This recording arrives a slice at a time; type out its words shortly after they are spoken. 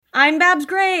I'm Babs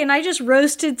Gray, and I just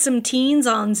roasted some teens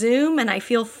on Zoom, and I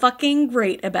feel fucking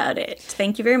great about it.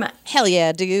 Thank you very much. Hell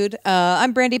yeah, dude.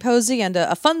 I'm Brandy Posey, and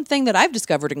a fun thing that I've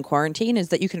discovered in quarantine is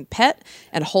that you can pet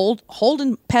and hold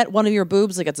and pet one of your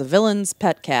boobs like it's a villain's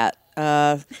pet cat.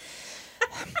 I'm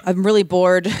really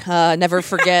bored. Never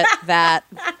forget that.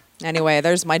 Anyway,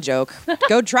 there's my joke.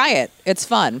 Go try it. It's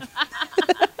fun.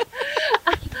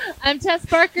 I'm Tess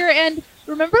Barker, and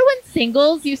remember when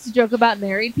singles used to joke about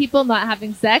married people not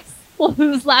having sex? Well,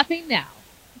 who's laughing now?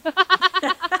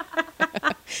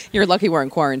 You're lucky we're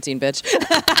in quarantine, bitch.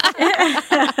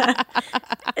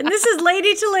 And this is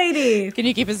Lady to Lady. Can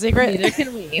you keep a secret? Neither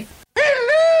can we.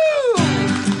 Hello!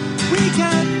 We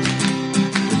got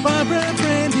Barbara,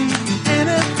 Brandy, and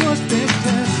of course Big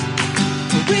Tess.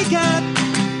 We got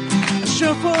a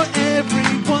show for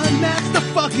everyone that's the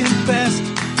fucking best.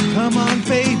 Come on,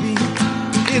 baby.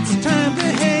 It's time to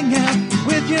hang out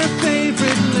with your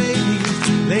favorite ladies.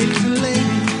 Ladies and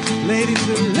ladies. Ladies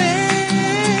and ladies.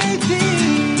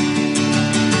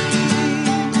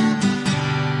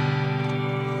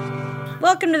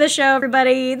 Welcome to the show,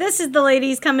 everybody. This is the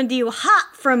ladies coming to you hot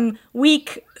from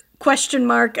week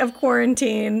of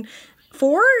quarantine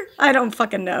 4? I don't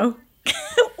fucking know.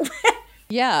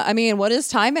 Yeah, I mean, what is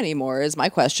time anymore is my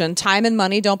question. Time and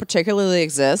money don't particularly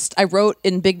exist. I wrote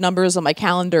in big numbers on my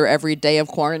calendar every day of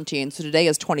quarantine, so today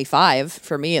is 25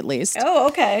 for me at least. Oh,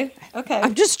 okay.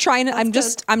 I'm just trying to.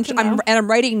 I'm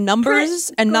writing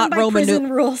numbers and not Roman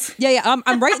rules. Yeah.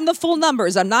 I'm writing the full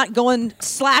numbers. I'm not going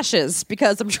slashes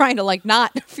because I'm trying to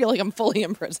not feel like I'm fully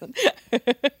in prison.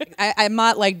 I'm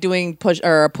not doing push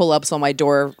or pull ups on my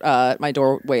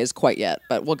doorways quite yet,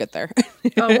 but we'll get there.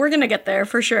 Oh, we're gonna get there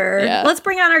for sure. Yeah. Let's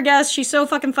bring on our guest. She's so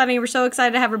fucking funny. We're so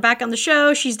excited to have her back on the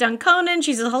show. She's done Conan.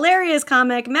 She's a hilarious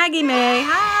comic. Maggie Maye.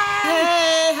 Hi.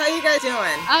 Hey, how you guys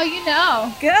doing? Oh, you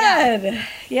know. Good.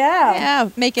 Yeah.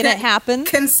 Making it happen.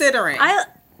 Considering. Yeah,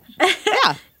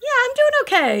 Yeah. I'm doing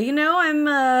okay. You know,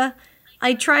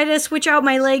 I try to switch out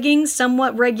my leggings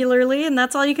somewhat regularly, and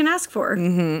that's all you can ask for.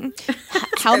 Mm-hmm.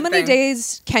 How many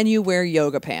days can you wear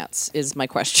yoga pants is my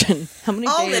question. How many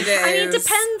All days? the days. I mean, it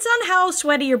depends on how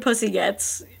sweaty your pussy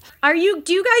gets. Do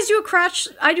you guys do a crotch?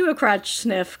 I do a crotch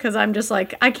sniff because I'm just I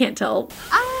can't tell.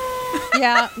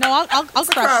 Yeah, no, I'll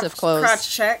crotch sniff clothes.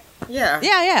 Crotch check. Yeah.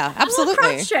 Yeah, absolutely.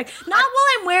 Crotch check. Not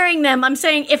while I'm wearing them. I'm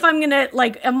saying if I'm gonna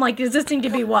does this need to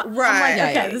be what? Right.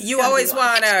 Okay, this You has gotta always be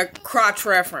what. want a crotch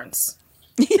reference.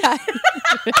 Yeah.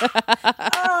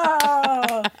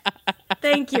 Oh,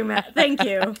 thank you, Matt. Thank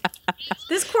you.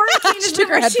 This quarantine is She took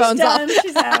her over. She's headphones done. off.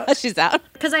 She's out. She's out.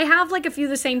 Because I have a few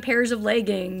of the same pairs of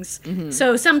leggings. Mm-hmm.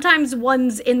 So sometimes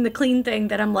one's in the clean thing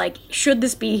that I'm should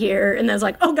this be here? And then it's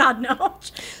oh God, no.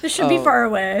 This should be far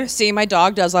away. See, my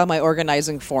dog does all my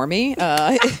organizing for me.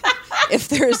 If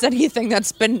there's anything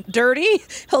that's been dirty,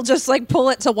 he'll just pull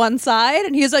it to one side.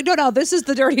 And he's no, this is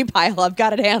the dirty pile. I've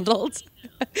got it handled.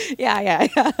 Yeah.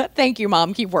 Thank you,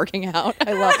 Mom. Keep working out.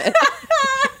 I love it.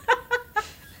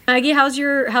 Maggie, how's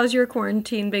your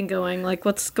quarantine been going?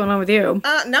 What's going on with you?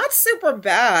 Not super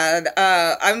bad.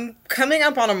 I'm coming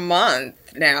up on a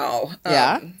month now.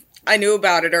 Yeah. I knew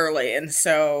about it early, and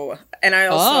I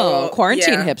also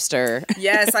quarantine hipster.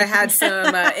 Yes, I had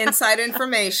some inside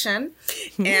information,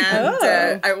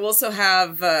 and I also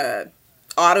have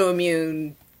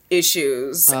autoimmune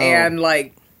issues and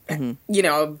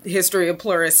history of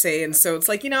pleurisy, and so it's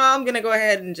I'm gonna go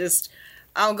ahead and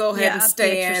I'll go ahead and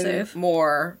stay in safe.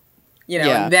 More.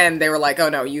 And then they were oh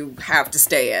no, you have to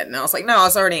stay in. And I was no, I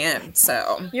was already in.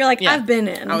 So you're I've been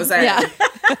in. I was in. Yeah.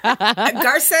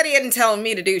 Garcetti didn't tell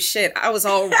me to do shit. I was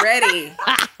already in.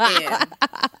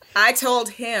 I told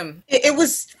him. It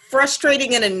was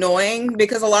frustrating and annoying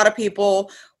because a lot of people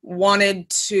wanted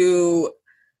to.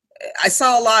 I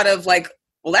saw a lot of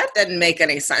well, that doesn't make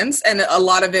any sense. And a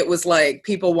lot of it was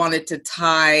people wanted to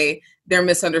tie their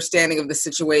misunderstanding of the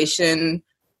situation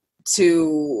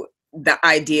to the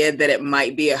idea that it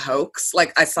might be a hoax.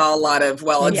 I saw a lot of,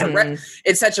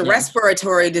 it's such a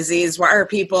respiratory disease. Why are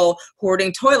people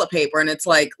hoarding toilet paper? And it's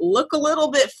look a little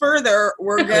bit further.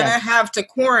 We're going to have to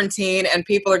quarantine and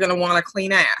people are going to want a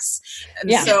clean ass.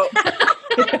 And so...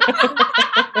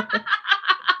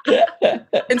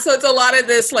 And so it's a lot of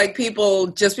this, people,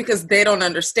 just because they don't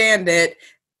understand it,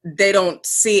 they don't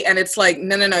see, and it's like,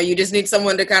 no, you just need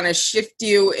someone to kind of shift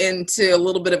you into a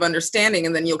little bit of understanding,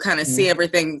 and then you'll kind of see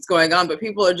everything that's going on. But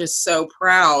people are just so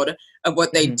proud of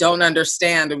what they don't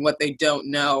understand and what they don't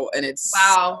know, and it's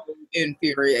so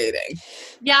infuriating.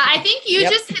 Yeah, I think you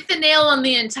just hit the nail on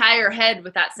the entire head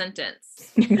with that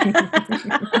sentence.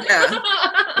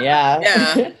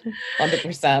 Yeah.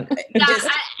 100%. And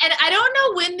I don't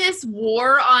know when this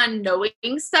war on knowing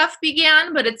stuff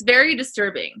began, but it's very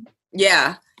disturbing.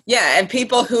 Yeah, and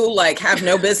people who like have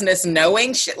no business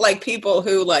knowing shit, like people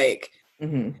who like,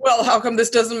 well, how come this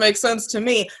doesn't make sense to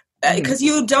me? Because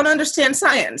you don't understand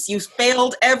science. You've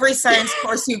failed every science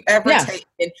course you've ever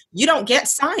taken. You don't get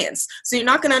science, so you're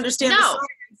not going to understand the science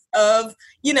of,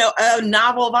 a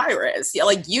novel virus.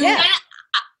 Like you. Yeah.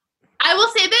 I will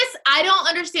say this: I don't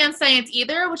understand science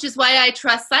either, which is why I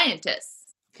trust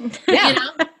scientists. Yeah.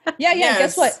 Yes.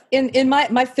 Guess what? In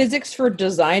my physics for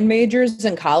design majors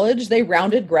in college, they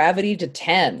rounded gravity to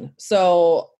 10.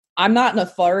 So I'm not an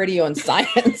authority on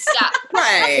science.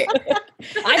 Right.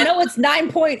 I know it's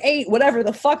 9.8, whatever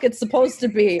the fuck it's supposed to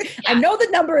be. I know the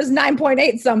number is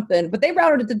 9.8 something, but they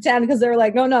rounded it to 10 because they were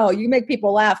like, no, you make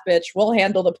people laugh, bitch. We'll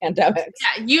handle the pandemic.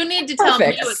 Yeah, you need to tell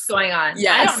me what's going on.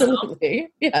 Yeah, absolutely.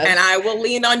 Yes. And I will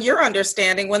lean on your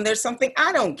understanding when there's something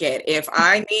I don't get. If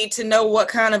I need to know what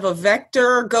kind of a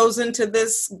vector goes into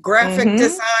this graphic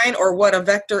design or what a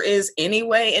vector is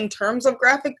anyway in terms of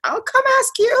graphic, I'll come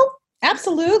ask you.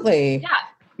 Absolutely. Yeah.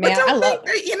 Man, but I love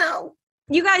that,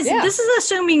 You guys, this is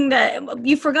assuming that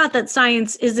you forgot that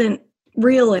science isn't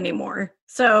real anymore.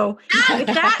 So if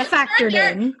that factored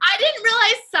in. I didn't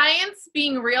realize science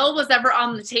being real was ever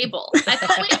on the table. I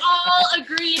thought we all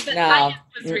agreed that science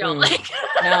was real.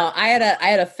 No, I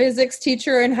had a physics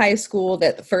teacher in high school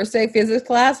that the first day of physics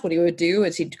class, what he would do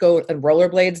is he'd go on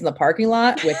rollerblades in the parking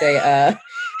lot with a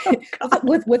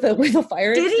with a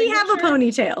fire Did he have a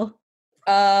ponytail?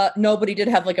 No, but he did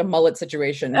have like a mullet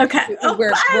situation. Okay.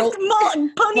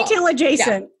 Ponytail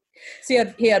adjacent. Yeah. So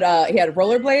he had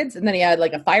rollerblades, and then he had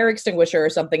like a fire extinguisher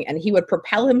or something, and he would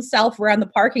propel himself around the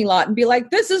parking lot and be like,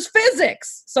 "This is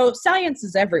physics." So science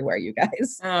is everywhere, you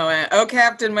guys. Oh, man. Oh,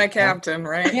 Captain, my captain,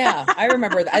 right? Yeah, I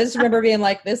remember that. I just remember being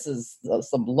like, "This is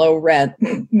some low rent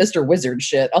Mr. Wizard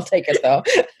shit." I'll take it though.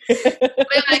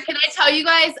 Wait, can I tell you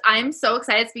guys? I'm so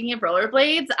excited. Speaking of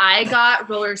rollerblades, I got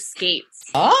roller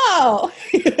skates. Oh.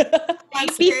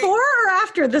 Before or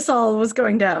after this all was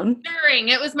going down? During.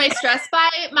 It was my stress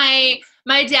bite.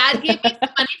 My dad gave me some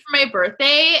money for my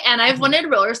birthday, and I've wanted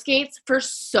roller skates for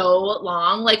so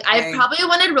long. Like, I've probably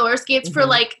wanted roller skates for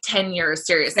like 10 years,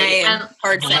 seriously. Same. And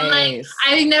Hard I'm like,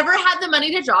 I never had the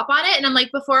money to drop on it, and I'm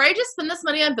like, before I just spend this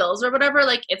money on bills or whatever,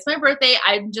 like, it's my birthday,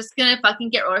 I'm just gonna fucking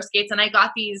get roller skates. And I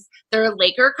got these, they're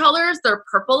Laker colors, they're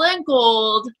purple and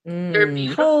gold. They're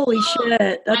beautiful. Holy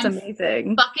shit, that's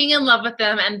amazing. Fucking in love with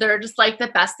them, and they're just like the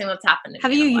best thing that's happened to me.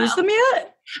 Have you used them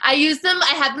yet? I used them.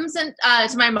 I had them sent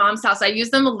to my mom's house. I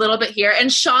used them a little bit here.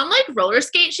 And Sean, like, roller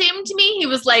skate shamed me. He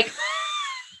was like,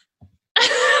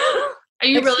 are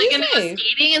you really going to go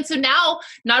skating? And so now,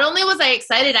 not only was I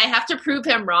excited, I have to prove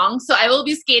him wrong. So I will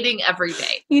be skating every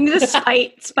day. You need to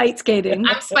spite skating.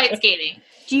 I'm spite skating.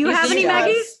 Do you have any,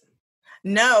 Maggie?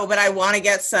 No, but I want to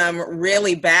get some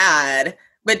really bad.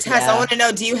 But Tess, I want to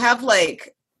know, do you have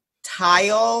like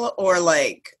tile or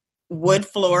like wood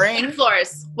flooring?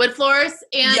 Wood floors.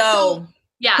 And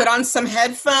put on some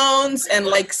headphones and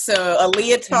like a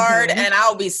leotard, and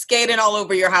I'll be skating all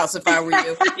over your house if I were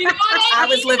you. You know what I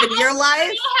was living your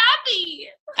life. I'm so happy.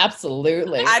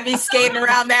 Absolutely. I'd be skating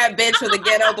around that bitch with a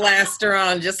ghetto blaster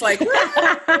on, just like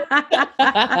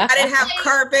I didn't have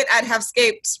carpet, I'd have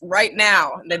skates right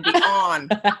now, and they'd be on.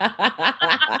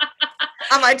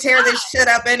 I might tear this shit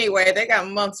up anyway. They got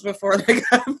months before they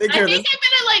got to figure this. I think I'm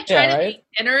gonna like try to make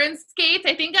dinner in skates.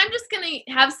 I think I'm just gonna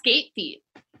have skate feet.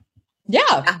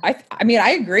 Yeah, I mean, I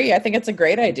agree. I think it's a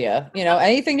great idea. You know,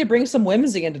 anything to bring some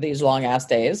whimsy into these long ass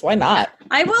days. Why not?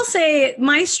 I will say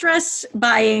my stress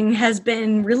buying has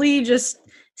been really just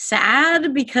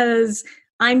sad because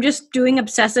I'm just doing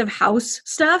obsessive house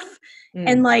stuff.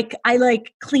 And like, I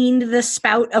like cleaned the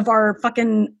spout of our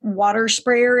fucking water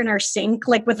sprayer in our sink,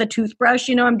 like with a toothbrush,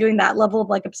 you know, I'm doing that level of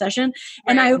like obsession.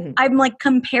 And I'm like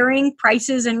comparing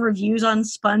prices and reviews on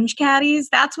sponge caddies.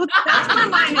 That's where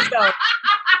mine is going.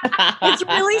 It's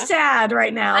really sad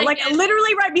right now. Like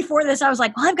literally right before this, I was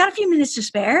like, well, I've got a few minutes to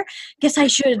spare. Guess I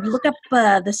should look up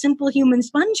the Simple Human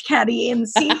sponge caddy and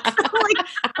see. Like,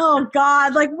 oh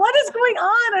God, like what is going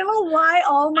on? I don't know why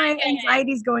all my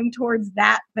anxiety is going towards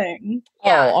that thing.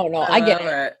 Oh no, I get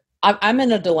it. I'm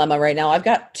in a dilemma right now. I've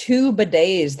got 2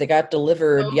 bidets that got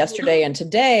delivered yesterday and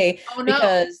today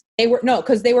because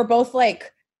they were both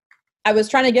like I was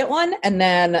trying to get one, and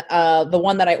then the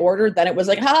one that I ordered, then it was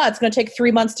like, it's going to take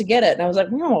 3 months to get it. And I was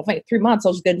like, no, if I take 3 months,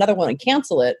 I'll just get another one and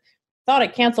cancel it. Thought I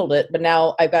canceled it, but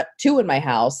now I've got 2 in my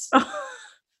house.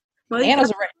 Well,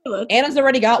 Anna's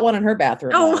already got one in her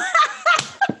bathroom. Oh.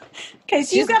 Okay,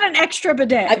 so you've got an extra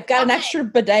bidet. I've got an extra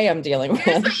bidet I'm dealing with.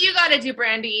 Here's what you got to do,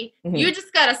 Brandy. Mm-hmm. You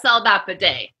just got to sell that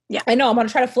bidet. Yeah. I know. I'm going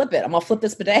to try to flip it. I'm going to flip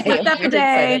this bidet. Flip that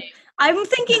bidet. I'm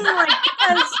thinking like,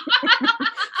 because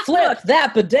flip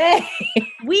that bidet.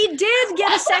 We did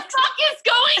get a sex. What the fuck is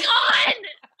going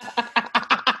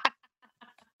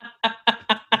on?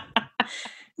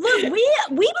 Look,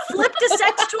 we flipped a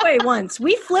sex toy once.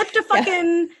 We flipped a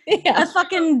fucking a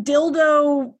fucking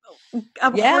dildo,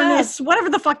 harness, whatever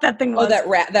the fuck that thing was. Oh, that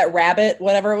rabbit,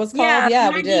 whatever it was called.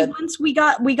 Yeah, we did. Once we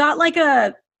got like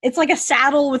it's like a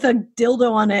saddle with a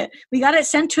dildo on it. We got it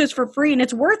sent to us for free, and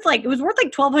it was worth like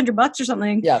 $1,200 or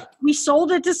something. Yeah, we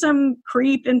sold it to some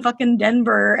creep in fucking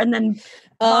Denver, and then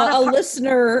a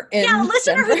listener in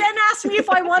Denver who then asked me if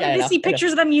I wanted to see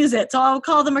pictures of them use it. So I'll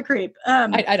call them a creep.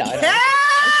 I know.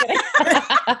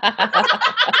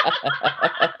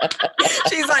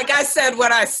 She's like, I said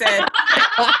what I said.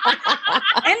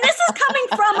 And this is coming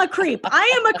from a creep. I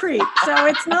am a creep. So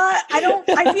it's not,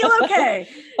 I feel okay.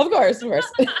 Of course.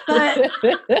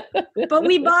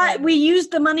 But we used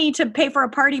the money to pay for a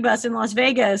party bus in Las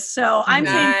Vegas. So I'm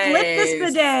saying flip this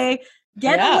bidet,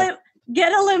 get a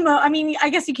limo. I mean, I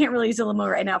guess you can't really use a limo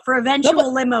right now for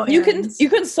eventual limo. You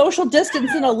can social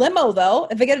distance in a limo though.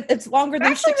 If it's longer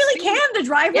than 6 feet. Really can. The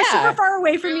driver's super far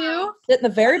away from you. Sit in the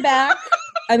very back.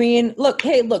 I mean, look,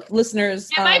 listeners.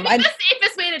 It might be the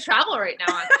safest way to travel right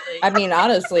now, actually. I mean,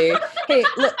 honestly. Hey,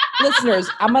 listeners,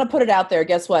 I'm going to put it out there.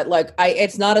 Guess what? Like,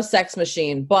 it's not a sex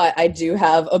machine, but I do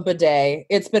have a bidet.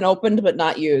 It's been opened but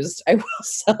not used. I will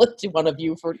sell it to one of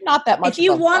you for not that much. If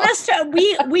you want us to,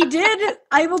 we did,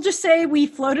 I will just say we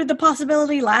floated the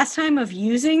possibility last time of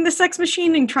using the sex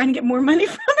machine and trying to get more money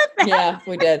from it. Yeah,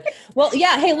 we did. Well,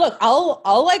 yeah. Hey, look,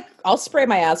 I'll spray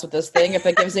my ass with this thing if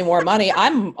it gives me more money.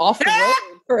 I'm off the road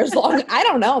for as long. I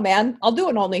don't know, man. I'll do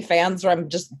an OnlyFans where I'm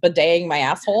just bidetting my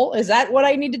asshole. Is that what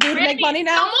I need to do to make money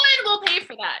now? Someone will pay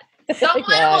for that. Someone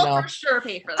will for sure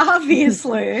pay for that.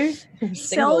 Obviously.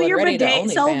 Sell your bidet.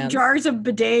 Sell jars of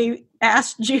bidet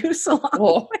ass juice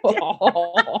along with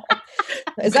it.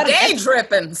 Is that bidet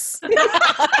drippings?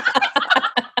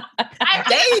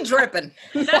 Day dripping.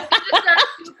 That's what to start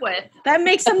soup with. That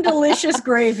makes some delicious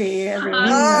gravy, everyone.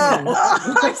 I'm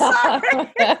sorry.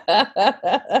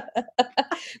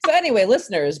 So anyway,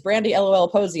 listeners,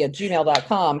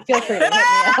 brandylolposey@gmail.com. Feel free to hit me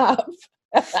up.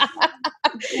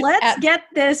 Let's get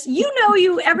this.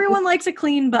 Everyone likes a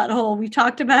clean butthole. We've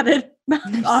talked about it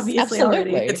obviously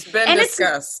already. It's been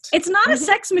discussed. It's not a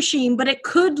sex machine, but it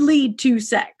could lead to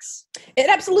sex. It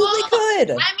absolutely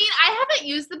could. I mean, I haven't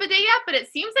used the bidet yet, but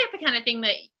it seems like the kind of thing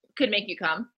that could make you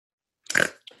come.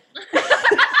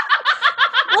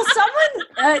 Well,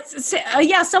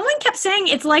 someone kept saying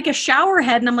it's like a shower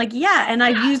head, and I'm like, and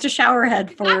I've used a shower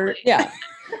head for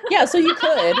Yeah, so you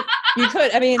could.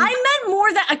 I mean, I meant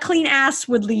more that a clean ass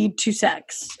would lead to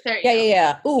sex.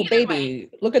 Yeah. Ooh, baby,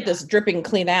 look at this dripping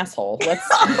clean asshole.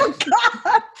 Oh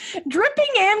God, dripping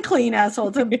and clean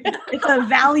asshole. It's a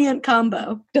valiant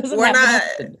combo.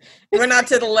 We're not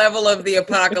to the level of the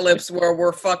apocalypse where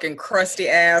we're fucking crusty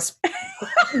ass,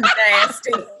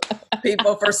 nasty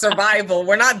people for survival.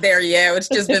 We're not there yet. It's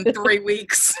just been 3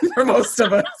 weeks for most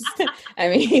of us. I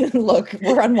mean, look,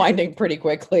 we're unwinding pretty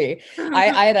quickly. I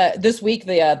had this week,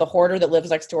 the hoarder that lives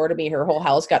next door to me, her whole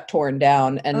house got torn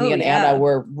down, and me and Anna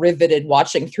were riveted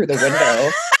watching through the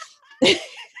window.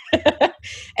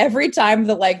 Every time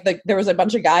there was a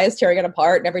bunch of guys tearing it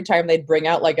apart, and every time they'd bring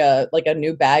out like a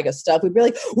new bag of stuff, we'd be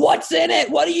like, "What's in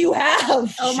it? What do you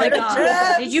have?" Oh my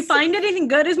God! Did you find anything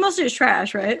good? It's mostly just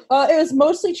trash, right? It was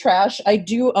mostly trash. I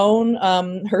do own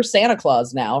her Santa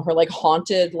Claus now. Her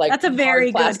haunted that's a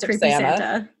very good creepy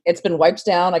Santa. It's been wiped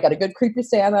down. I got a good creepy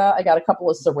Santa. I got a couple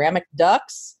of ceramic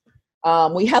ducks.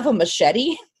 We have a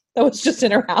machete that was just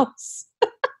in her house.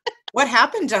 What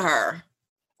happened to her?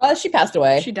 She passed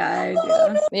away. She died.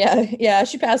 Yeah.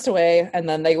 She passed away, and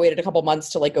then they waited a couple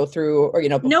months to go through, or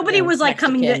nobody was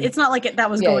coming to. It's not like that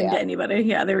was going to anybody.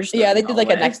 Yeah, they were. They did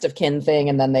a next of kin thing,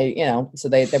 and then they, so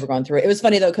they were going through it. It was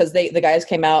funny though because the guys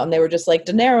came out and they were just like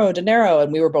dinero,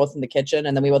 and we were both in the kitchen,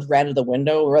 and then we both ran to the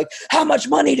window. We were like, "How much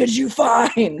money did you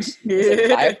find?"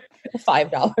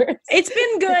 $5. It's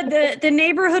been good. The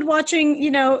neighborhood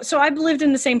watching, so I've lived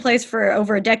in the same place for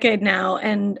over a decade now,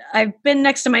 and I've been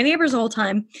next to my neighbors the whole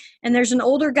time. And there's an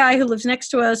older guy who lives next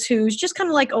to us who's just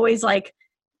kind of always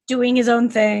doing his own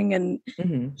thing. And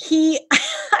I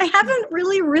haven't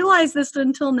really realized this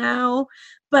until now,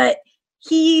 but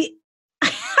he I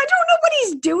don't know what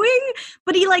he's doing,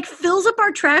 but he like fills up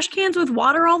our trash cans with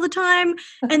water all the time.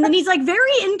 And then he's like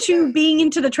very into being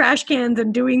into the trash cans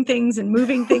and doing things and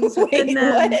moving things within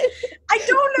them. What? I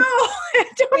don't know. I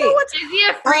don't know what's. Is he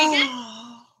afraid?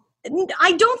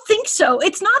 I don't think so.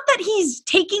 It's not that he's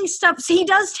taking stuff. So he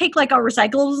does take like our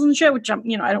recyclables and shit, which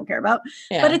I don't care about.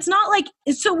 Yeah. But it's not like,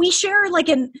 so we share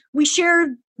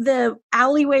the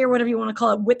alleyway or whatever you want to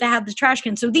call it with the trash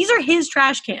cans. So these are his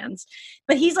trash cans,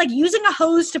 but he's like using a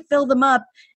hose to fill them up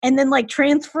and then like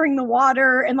transferring the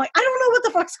water and like, I don't know what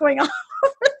the fuck's going on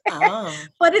over there. Oh.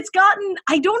 But it's gotten,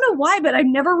 I don't know why, but I've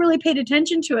never really paid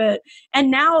attention to it.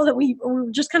 And now that we're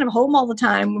just kind of home all the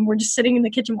time and we're just sitting in the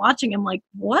kitchen watching, I'm like,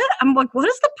 what? I'm like, what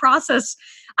is the process?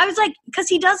 I was like, because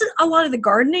he does a lot of the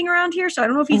gardening around here, so I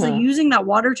don't know if he's like using that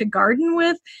water to garden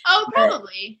with. Oh,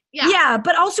 probably. Yeah. Yeah,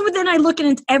 but also then I look and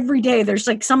it's every day there's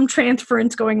like some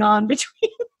transference going on between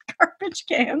garbage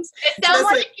cans. It sounds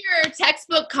like your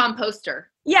textbook composter.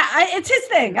 Yeah, it's his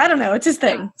thing. I don't know. It's his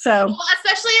thing. So, well,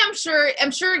 especially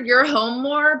I'm sure you're home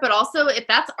more, but also if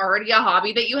that's already a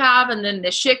hobby that you have, and then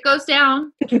this shit goes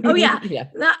down. Oh yeah, yeah.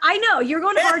 I know you're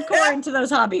going hardcore into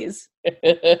those hobbies.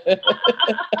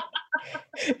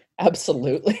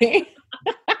 Absolutely.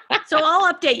 So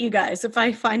I'll update you guys if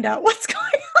I find out what's going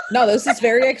on. No, this is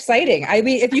very exciting. I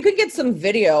mean, if you could get some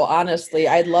video, honestly,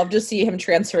 I'd love to see him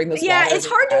transferring this. Yeah, it's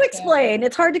hard to explain.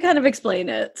 It's hard to kind of explain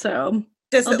it. So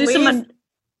I'll do some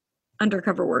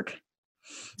undercover work.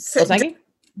 So,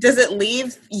 does it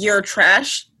leave your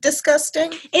trash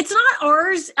disgusting? It's not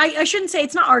ours. I shouldn't say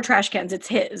it's not our trash cans. It's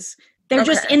his. They're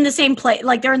just in the same place.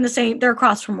 Like they're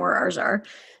across from where ours are.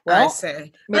 Well, I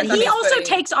see. But he also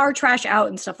takes our trash out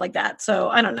and stuff like that. So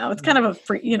I don't know. It's kind of a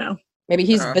free, Maybe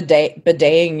he's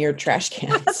bideting your trash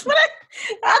cans. That's what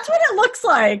it looks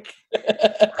like.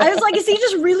 I was like, does he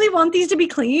just really want these to be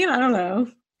clean? I don't know.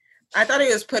 I thought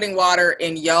he was putting water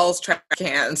in y'all's trash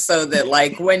cans so that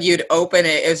like when you'd open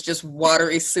it, it's just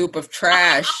watery soup of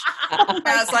trash. I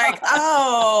was like,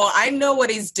 oh, I know what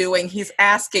he's doing. He's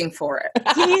asking for it.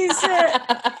 He's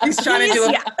trying to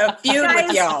do a feud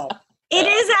with y'all. It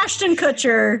is Ashton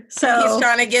Kutcher, so he's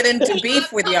trying to get into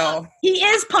beef with y'all. He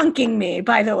is punking me,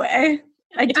 by the way.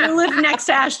 I do live next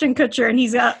to Ashton Kutcher, and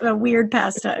he's got a weird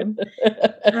pastime.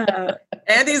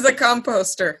 And he's a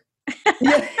composter.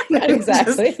 Yeah,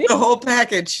 exactly. Just the whole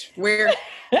package. Weird.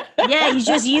 Yeah, he's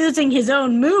just using his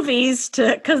own movies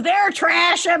because they're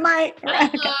trash. Am I?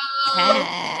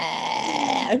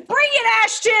 Bring it,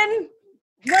 Ashton.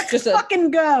 Let's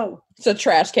fucking go. It's a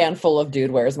trash can full of "Dude,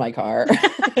 where's my car?"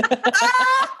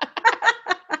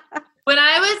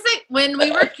 When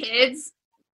we were kids,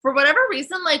 for whatever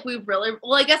reason, like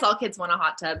I guess all kids want a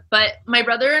hot tub, but my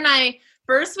brother and I,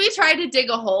 first we tried to dig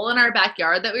a hole in our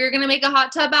backyard that we were going to make a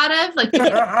hot tub out of, like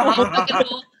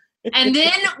and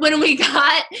then when we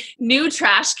got new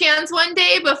trash cans one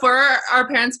day before our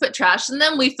parents put trash in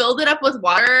them, we filled it up with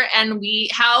water, and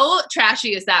how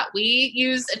trashy is that? We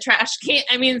used a trash can.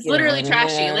 I mean, it's literally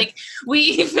trashy. Like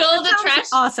we filled the trash.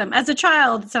 Awesome. As a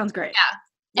child, it sounds great.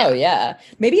 Yeah. Oh yeah.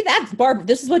 Maybe that's Barb.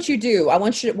 This is what you do. I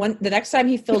want you to, the next time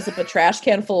he fills up a trash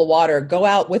can full of water, go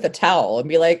out with a towel and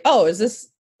be like, "Oh, is this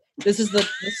is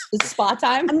spa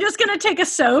time? I'm just gonna take a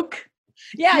soak."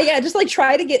 Yeah. Just like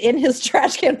try to get in his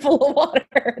trash can full of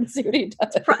water and see what he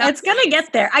does. It's gonna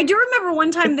get there. I do remember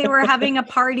one time they were having a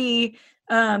party,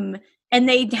 and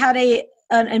they had a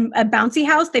bouncy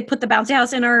house. They put the bouncy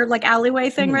house in our like alleyway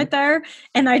thing right there,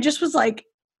 and I just was like,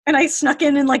 and I snuck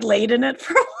in and like laid in it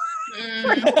for a while.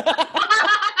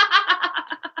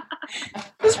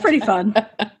 It was pretty fun.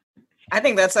 I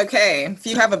think that's okay. If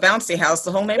you have a bouncy house,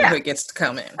 the whole neighborhood gets to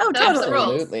come in. Oh, totally.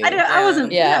 Absolutely. I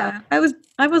wasn't. Yeah, I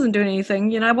wasn't doing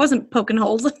anything. I wasn't poking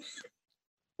holes. No,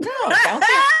 bouncy.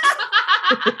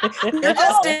 You're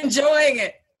just enjoying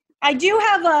it. I do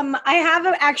have. I have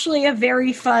actually a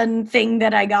very fun thing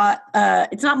that I got.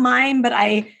 It's not mine, but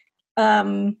I.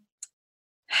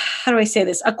 How do I say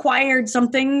this? Acquired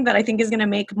something that I think is going to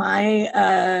make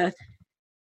my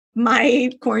my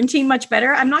quarantine much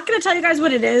better. I'm not going to tell you guys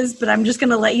what it is, but I'm just going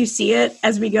to let you see it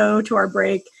as we go to our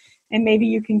break, and maybe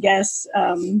you can guess.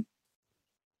 Uh-oh.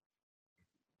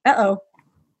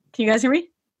 Can you guys hear me?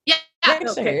 Yeah.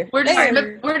 Okay. We're just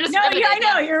riveted. I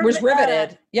know. We're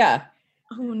riveted. Yeah.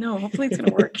 Oh, no. Hopefully it's going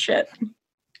to work. Shit.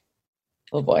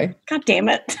 Oh, boy. God damn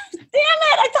it. Damn it.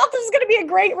 I thought this was going to be a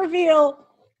great reveal.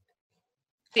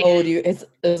 Oh, is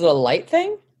it a light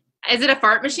thing? Is it a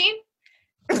fart machine?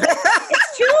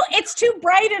 It's too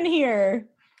bright in here.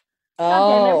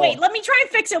 Oh. Wait, let me try and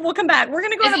fix it. We'll come back. We're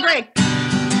going to go on a break.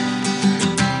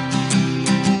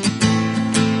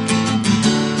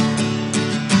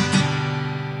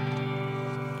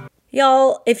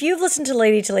 Y'all, if you've listened to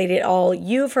Lady at all,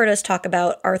 you've heard us talk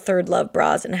about our Third Love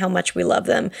bras and how much we love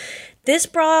them. This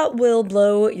bra will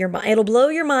blow your mind. It'll blow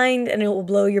your mind and it will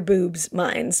blow your boobs'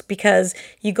 minds because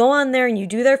you go on there and you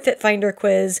do their Fit Finder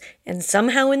quiz and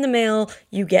somehow in the mail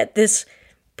you get this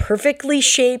perfectly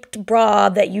shaped bra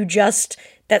that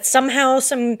somehow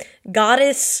some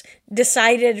goddess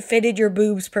decided fitted your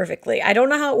boobs perfectly. I don't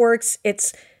know how it works.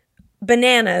 It's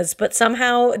bananas, but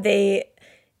somehow they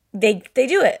do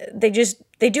it.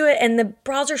 They do it, and the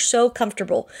bras are so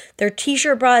comfortable. Their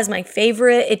t-shirt bra is my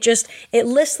favorite. It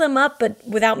lifts them up, but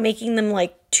without making them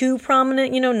like too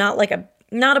prominent,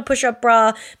 not a push-up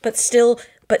bra, but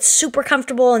super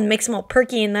comfortable and makes them all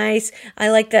perky and nice. I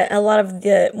like that a lot of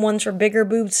the ones for bigger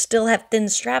boobs still have thin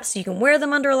straps so you can wear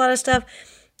them under a lot of stuff.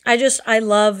 I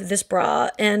love this bra,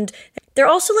 and they're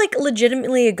also like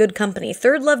legitimately a good company.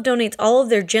 Third Love donates all of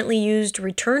their gently used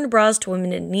returned bras to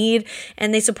women in need,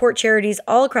 and they support charities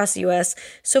all across the U.S.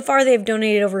 So far, they've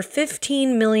donated over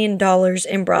 $15 million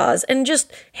in bras, and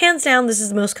just hands down, this is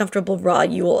the most comfortable bra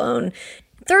you will own.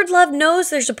 Third Love knows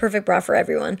there's a perfect bra for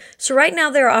everyone. So right now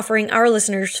they're offering our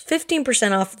listeners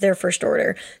 15% off their first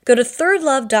order. Go to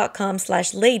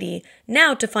thirdlove.com/lady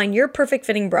now to find your perfect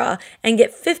fitting bra and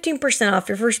get 15% off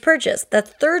your first purchase. That's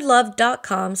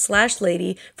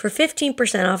thirdlove.com/lady for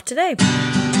 15% off today.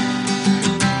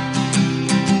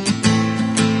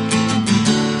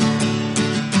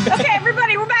 Okay,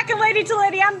 everybody, we're back in Lady to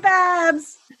Lady. I'm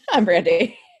Babs. I'm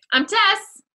Brandy. I'm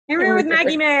Tess. And we're with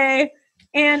Maggie Maye.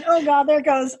 And oh god, there it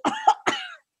goes.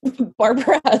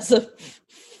 Barbara has a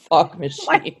fog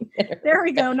machine. There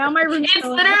we go. Now my room. It's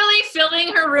literally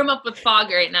filling her room up with fog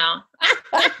right now.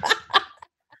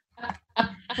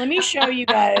 Let me show you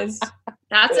guys.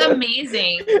 That's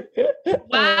amazing.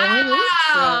 Wow.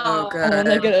 So good. I'm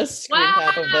gonna get a screen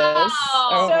cap of this.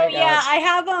 Oh So my yeah, gosh.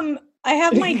 I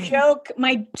have my joke,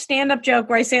 my stand-up joke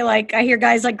where I say like I hear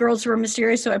guys like girls who are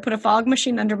mysterious, so I put a fog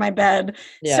machine under my bed.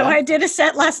 Yeah. So I did a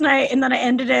set last night, and then I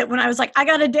ended it when I was like, I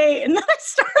got a date, and then I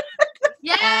started.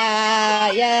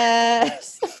 Yeah.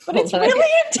 Yes. But it's really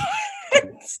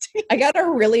intense. I got a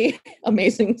really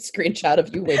amazing screenshot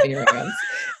of you waving your hands.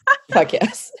 Fuck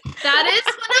yes. That is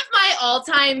one of my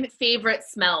all-time favorite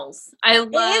smells. I love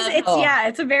It is. It's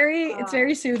it's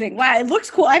very soothing. Wow, it looks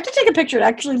cool. I have to take a picture. It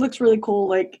actually looks really cool,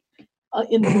 like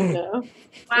in the window.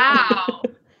 Wow.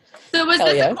 So was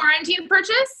this a quarantine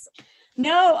purchase?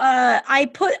 No, I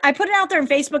put it out there on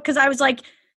Facebook because I was like,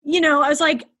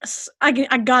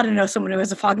 I gotta know someone who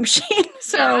has a fog machine.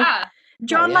 So Yeah.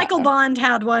 John Michael Bond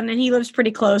had one, and he lives pretty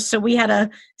close. So we had a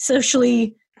social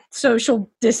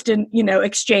distant,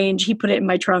 exchange. He put it in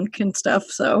my trunk and stuff.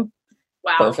 So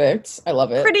Wow. Perfect. I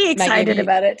love it. pretty excited Maggie,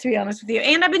 about it, to be honest with you.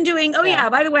 And I've been doing. Oh yeah,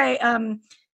 by the way, I'm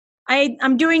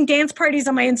doing dance parties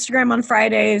on my Instagram on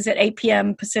Fridays at 8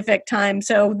 p.m. Pacific time.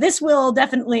 So this will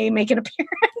definitely make an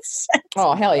appearance.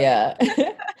 Oh, hell yeah.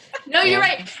 No, you're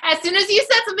right. As soon as you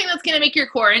said something that's going to make your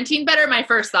quarantine better, my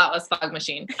first thought was fog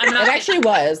machine. It actually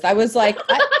was. I was like,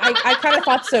 I kind of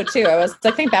thought so too. I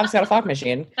think Babs got a fog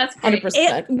machine. That's great. 100%.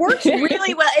 It works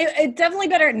really well. It's definitely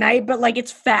better at night, but like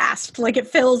it's fast. Like it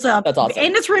fills up. That's awesome.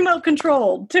 And it's remote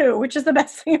controlled too, which is the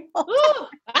best thing of all. Ooh,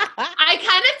 I kind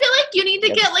of feel like you need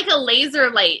to get like a laser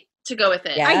light to go with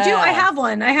it. Yeah. I do. I have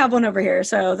one over here,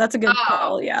 so that's a good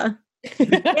call. Yeah.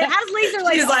 It has laser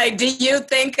lights. She's like, do you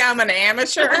think I'm an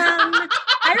amateur? I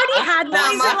already had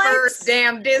Not laser my lights. first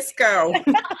damn disco.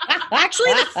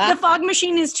 Actually, the fog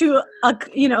machine is to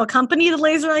accompany the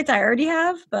laser lights I already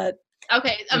have, but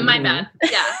Okay, my bad.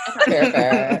 Yeah.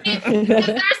 Fair. Because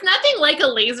there's nothing like a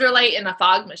laser light in a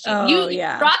fog machine. Oh, You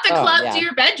yeah. brought the Oh, club yeah. to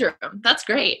your bedroom. That's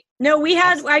great. no, I did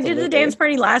the Absolutely. dance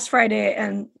party last Friday,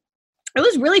 and it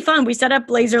was really fun. We set up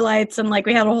laser lights and like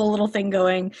we had a whole little thing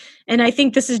going. And I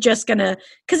think this is just gonna,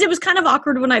 because it was kind of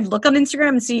awkward when I'd look on Instagram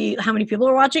and see how many people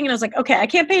are watching, and I was like, okay, I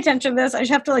can't pay attention to this. I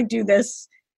just have to like do this.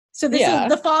 So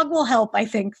the fog will help. I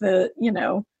think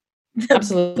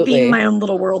Absolutely. being my own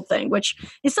little world thing, which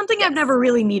is something I've never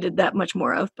really needed that much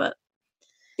more of. But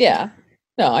Yeah.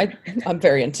 No, I'm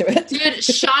very into it. Dude,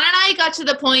 Sean and I got to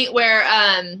the point where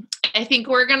I think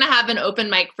we're going to have an open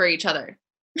mic for each other.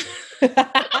 I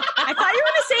thought you were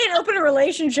going to say an open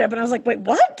relationship, and I was like, wait,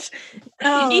 what?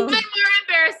 Even more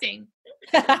embarrassing.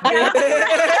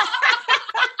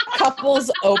 Couples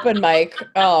open mic.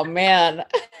 Oh man.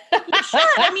 Sure.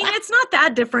 I mean, it's not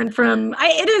that different from.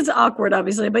 It is awkward,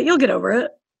 obviously, but you'll get over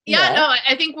it. Yeah, no,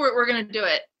 I think we're going to do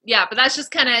it. Yeah, but that's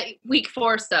just kind of week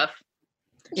 4 stuff.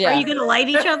 Yeah. Are you going to light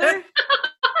each other?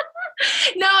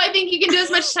 No, I think you can do as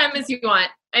much time as you want.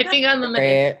 I think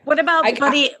unlimited. Great. What about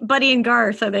I- Buddy and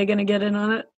Garth? Are they going to get in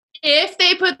on it? If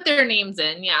they put their names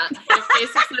in, yeah. If they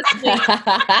successfully.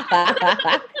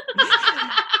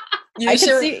 I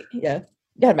can see. Yeah.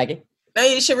 Go ahead, Maggie. No,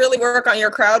 you should really work on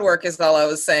your crowd work. Is all I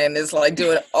was saying. Is like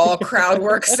doing all crowd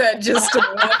work set just to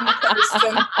one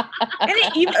person.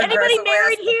 Anybody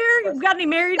married here? You've got any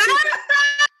married people?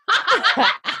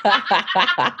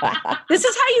 This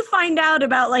is how you find out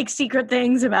about like secret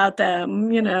things about them,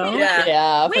 you know?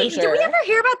 Yeah. Wait, for did sure. we ever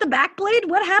hear about the back blade?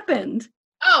 What happened?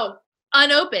 Oh,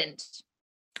 unopened.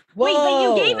 Whoa. Wait, but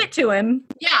you gave it to him.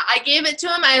 Yeah, I gave it to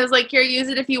him. I was like, here, use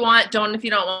it if you want. Don't if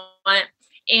you don't want it.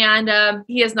 And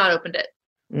he has not opened it.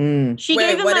 She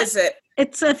gave him what is it?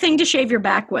 It's a thing to shave your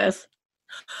back with.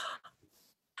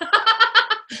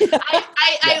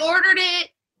 I ordered it,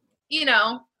 you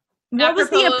know. What was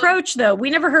the approach, though? We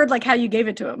never heard like how you gave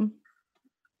it to him.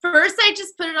 First, I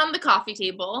just put it on the coffee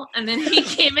table, and then he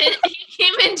came in. He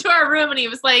came into our room, and he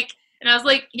was like, and I was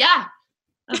like, yeah.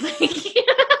 I was like,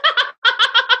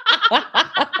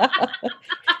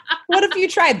 What if you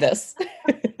tried this?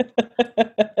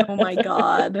 Oh my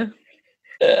God.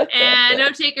 and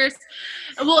no takers.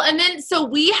 Well, and then so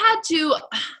we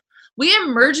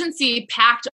emergency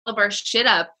packed all of our shit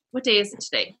up. What day is it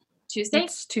today? Tuesday?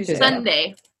 It's Tuesday.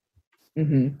 Sunday.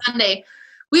 Mm-hmm. Sunday.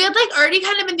 We had like already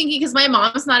kind of been thinking, because my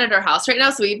mom's not at our house right now,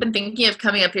 so we've been thinking of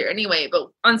coming up here anyway. But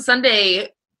on Sunday,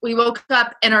 we woke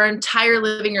up and our entire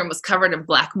living room was covered in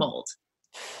black mold.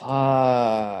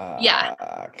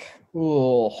 Yeah.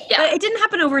 Cool. Yeah. But it didn't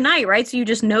happen overnight, right? So you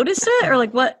just noticed it, or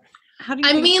like what? How do you?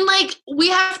 I mean, like, we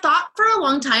have thought for a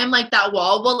long time, like, that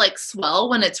wall will, like, swell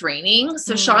when it's raining.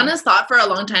 So Sean has thought for a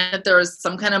long time that there was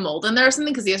some kind of mold in there or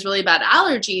something, because he has really bad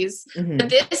allergies. Mm-hmm. But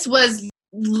this was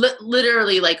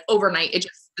literally, like, overnight. It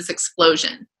just, this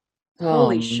explosion.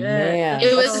 Holy shit. Man.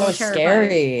 It was so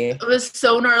scary. It was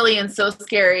so gnarly and so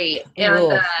scary.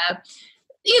 And,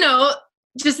 you know,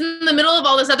 just in the middle of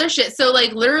all this other shit. So,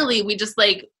 like, literally, we just,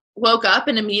 like, woke up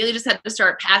and immediately just had to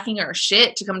start packing our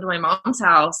shit to come to my mom's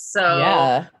house. So,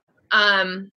 yeah,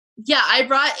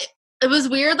 it was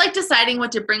weird, like, deciding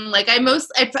what to bring. Like, I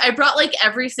brought, like,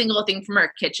 every single thing from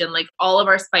our kitchen, like, all of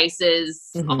our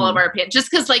spices, all of our just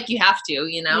because, like, you have to,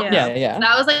 you know? Yeah.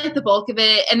 That was, like, the bulk of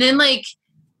it. And then, like,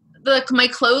 my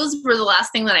clothes were the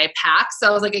last thing that I packed. So I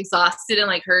was, like, exhausted and,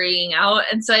 like, hurrying out.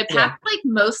 And so I packed, like,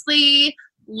 mostly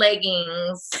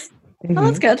leggings. Oh,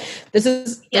 that's good. This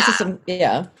is some,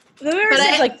 But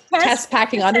I like test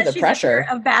packing under the pressure.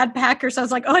 A bad packer. So I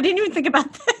was like, oh, I didn't even think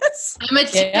about this. I'm a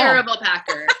terrible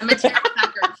packer.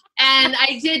 And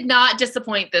I did not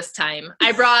disappoint this time.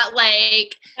 I brought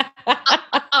like a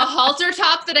halter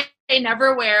top that I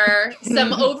never wear,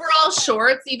 some overall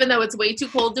shorts, even though it's way too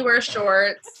cold to wear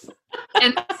shorts,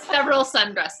 and several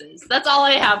sundresses. That's all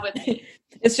I have with me.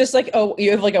 It's just like, oh,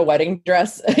 you have like a wedding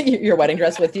dress, your wedding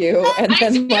dress with you, and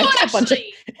then like a bunch of.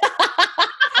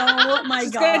 Oh my God!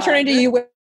 It's gonna turn into you wearing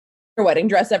your wedding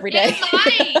dress every day.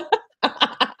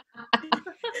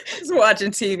 Just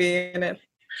watching TV in it.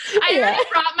 I already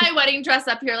brought my wedding dress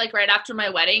up here like right after my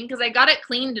wedding because I got it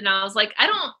cleaned and I was like,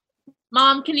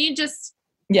 Mom, can you just?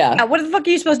 Yeah. What the fuck are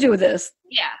you supposed to do with this?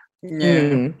 Yeah.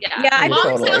 Yeah.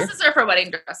 Mom's houses are for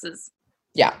wedding dresses.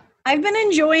 Yeah. I've been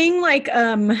enjoying like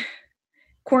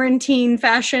quarantine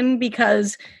fashion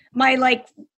because my like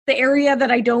the area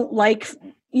that I don't like,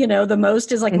 the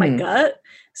most is like my gut.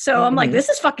 So I'm like, this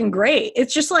is fucking great.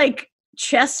 It's just like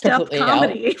chest up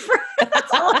comedy.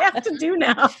 That's all I have to do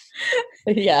now.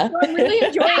 Yeah. So I'm really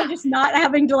enjoying just not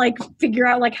having to like figure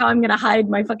out like how I'm gonna hide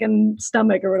my fucking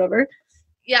stomach or whatever.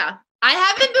 Yeah. I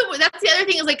haven't been, that's the other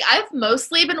thing is like, I've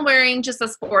mostly been wearing just a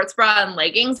sports bra and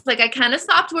leggings. Like I kind of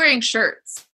stopped wearing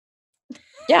shirts.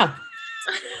 Yeah.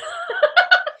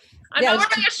 I'm not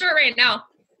wearing a shirt right now.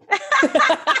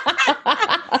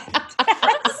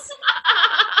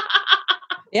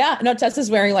 Yeah, no, Tess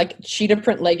is wearing like cheetah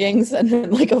print leggings and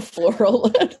then like a floral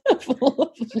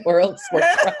sports bra.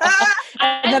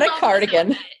 And then a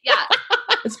cardigan. Yeah.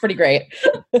 It's pretty great.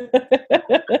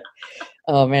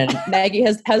 Oh man. Maggie,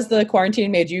 has the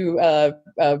quarantine made you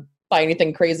buy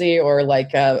anything crazy or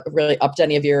like really upped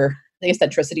any of your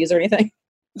eccentricities or anything?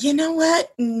 You know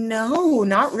what? No,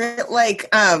 not really. Like,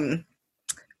 I'm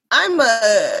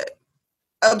a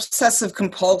obsessive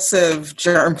compulsive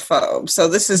germphobe, so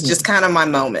this is just kind of my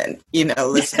moment.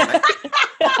 Listen.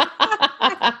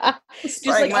 It's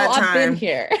like my time I've been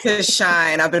here to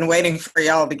shine. I've been waiting for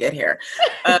y'all to get here.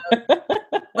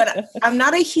 But I'm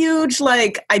not a huge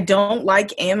I don't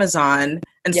like Amazon.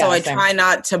 And so I same. try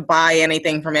not to buy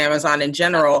anything from Amazon in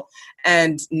general.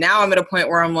 And now I'm at a point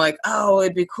where I'm like, oh,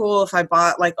 it'd be cool if I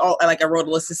bought I wrote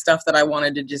a list of stuff that I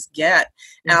wanted to just get.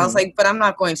 And I was like, but I'm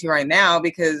not going to right now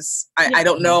because I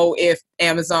don't know if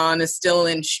Amazon is still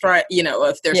in strike,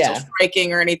 if they're still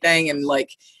striking or anything. And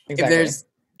if there's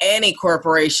any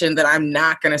corporation that I'm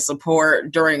not going to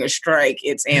support during a strike,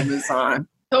 it's Amazon.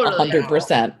 Totally.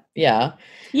 100%. Yeah.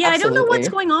 Yeah, Absolutely. I don't know what's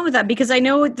going on with that because I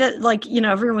know that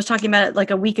everyone was talking about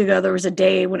it a week ago. There was a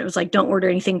day when it was don't order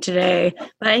anything today.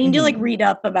 But I need to read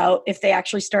up about if they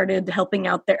actually started helping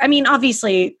out there. I mean,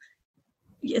 obviously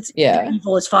they're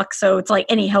evil as fuck. So it's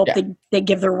any help they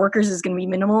give their workers is going to be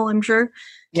minimal, I'm sure.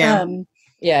 Yeah.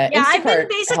 I've been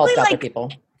basically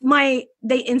people.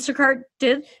 Instacart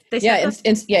did. They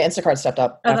Instacart stepped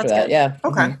up after that. Good. Yeah.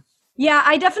 Okay. Mm-hmm. Yeah,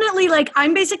 I definitely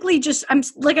I'm basically I'm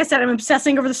like I said, I'm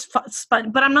obsessing over this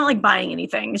spot, but I'm not buying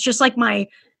anything. It's just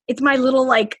it's my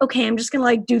little okay, I'm just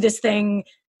gonna do this thing,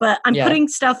 but I'm putting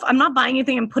stuff. I'm not buying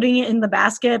anything. I'm putting it in the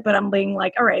basket, but I'm being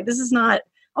all right, this is not.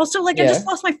 Also, I just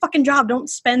lost my fucking job. Don't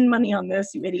spend money on this,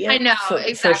 you idiot. I know,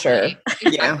 exactly. For sure.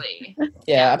 Exactly.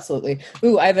 Yeah, absolutely.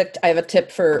 Ooh, I have a tip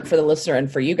for the listener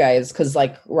and for you guys because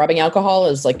rubbing alcohol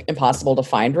is impossible to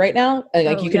find right now,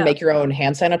 and you can make your own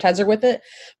hand sanitizer with it.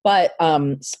 But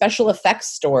special effects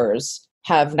stores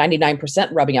have 99%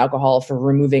 rubbing alcohol for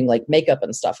removing makeup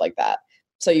and stuff like that.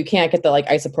 So you can't get the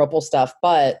isopropyl stuff.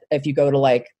 But if you go to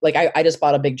I just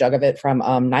bought a big jug of it from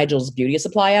Nigel's Beauty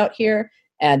Supply out here.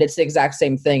 And it's the exact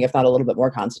same thing, if not a little bit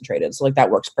more concentrated. So that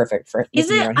works perfect for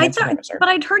making your own hand sanitizer. But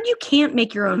I'd heard you can't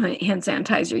make your own hand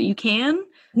sanitizer. You can?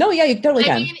 No, yeah, you totally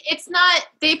can. I mean, it's not.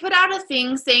 They put out a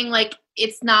thing saying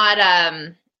it's not.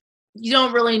 You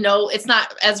don't really know. It's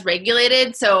not as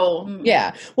regulated. So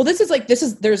yeah. Well, there's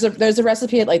a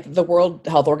recipe at the World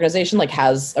Health Organization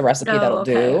has a recipe that'll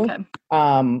do. Okay.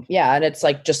 Yeah, and it's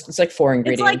it's 4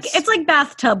 ingredients. It's like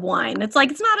bathtub wine. It's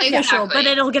it's not official, but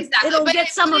it'll get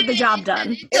some of the job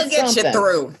done. It'll get you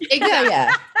through. Exactly.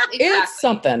 Yeah. Exactly. It's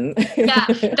something. Yeah,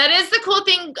 that is the cool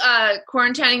thing.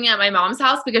 Quarantining at my mom's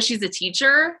house because she's a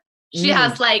teacher. She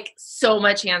has so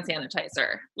much hand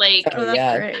sanitizer. Great.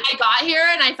 I got here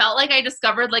and I felt I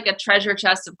discovered a treasure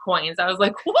chest of coins. I was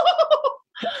like, whoa.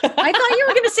 I thought you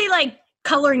were going to say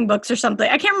coloring books or something.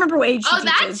 I can't remember what age she teaches.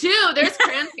 That too. There's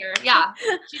crayons here. Yeah.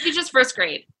 She teaches first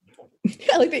grade.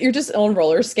 I like that you're just on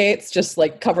roller skates, just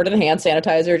covered in hand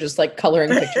sanitizer, just coloring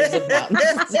pictures of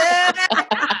mountains.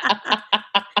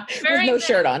 With no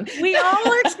shirt on. We all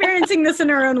are experiencing this in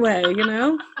our own way,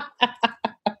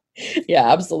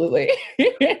 Yeah, absolutely.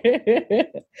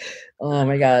 Oh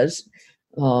my gosh.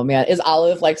 Oh man. Is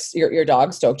Olive your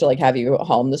dog stoked to have you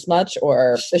home this much,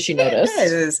 or does she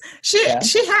notice? She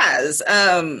has.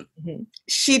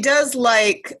 She does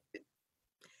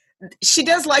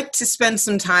to spend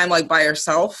some time by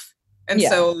herself. And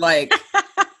so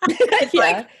it's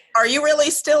are you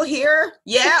really still here?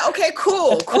 Yeah. Okay,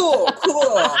 cool.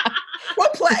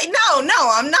 What play? No,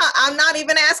 I'm not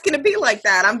even asking to be like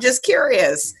that. I'm just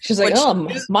curious. She's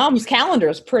Mom's calendar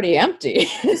is pretty empty.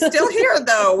 Still here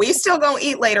though. We still gonna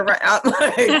eat later, right?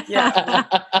 Yeah.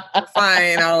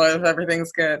 Fine, Olive.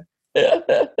 Everything's good.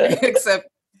 Except,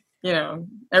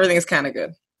 everything's kind of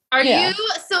good. Are you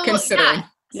considering?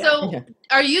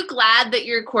 Are you glad that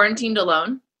you're quarantined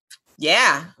alone?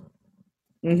 Yeah.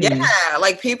 Mm-hmm.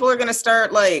 Yeah. People are gonna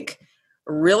start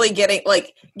really getting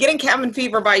cabin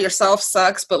fever by yourself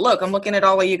sucks, but look, I'm looking at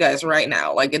all of you guys right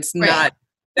now. It's not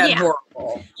that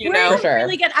horrible. We're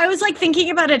really good. I was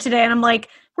thinking about it today, and I'm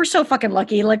we're so fucking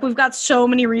lucky. We've got so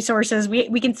many resources.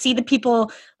 We can see the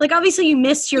people. Obviously, you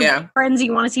miss your friends.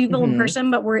 You want to see people in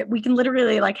person, but we can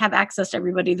literally have access to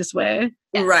everybody this way.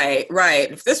 Yeah.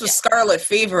 Right. If this was scarlet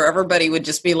fever, everybody would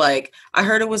just be I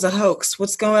heard it was a hoax.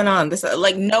 What's going on? This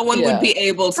no one would be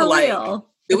able to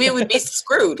we would be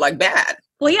screwed bad.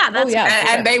 Well, yeah, that's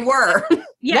and they were.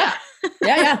 Yeah.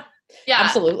 Yeah.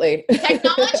 Absolutely.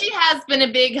 Technology has been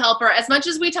a big helper. As much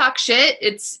as we talk shit,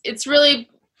 it's really.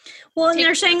 Well, and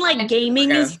they're saying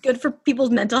gaming is good for people's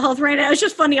mental health right now. It's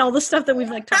just funny, all the stuff that we've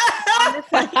talked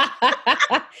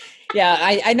about. Yeah,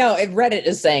 I know. Reddit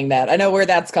is saying that. I know where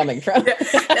that's coming from.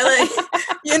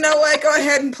 You know what? Go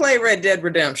ahead and play Red Dead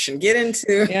Redemption. Get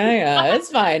into. Yeah, it's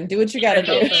fine. Do what you got to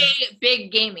do.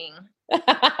 Big gaming.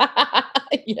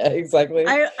 Yeah, exactly.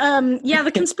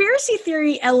 The conspiracy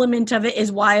theory element of it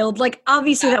is wild.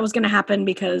 Obviously that was going to happen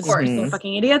because we're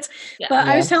fucking idiots. Yeah. But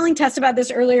I was telling Tess about this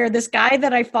earlier. This guy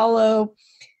that I follow,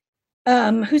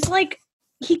 who's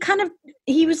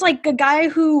he was a guy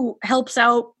who helps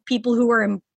out people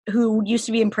who used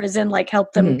to be in prison,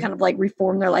 help them kind of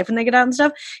reform their life when they get out and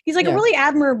stuff. He's a really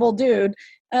admirable dude.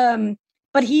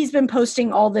 But he's been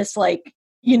posting all this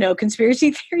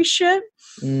conspiracy theory shit.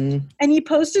 And he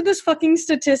posted this fucking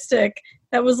statistic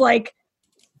that was like,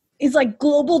 it's like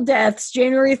global deaths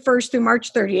January 1st through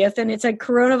March 30th. And it's like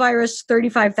coronavirus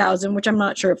 35,000, which I'm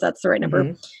not sure if that's the right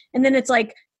number. And then it's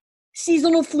like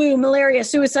seasonal flu, malaria,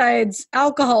 suicides,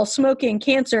 alcohol, smoking,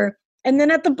 cancer. And then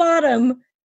at the bottom,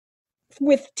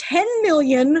 with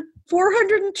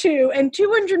 10,402 and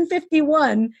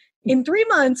 251 in 3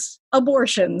 months,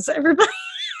 abortions. Everybody.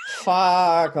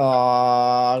 Fuck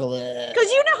off.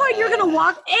 Because you know how you're going to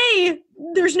walk. A,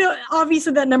 there's no,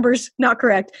 obviously that number's not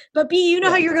correct. But B, you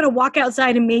know how you're going to walk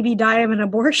outside and maybe die of an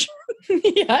abortion.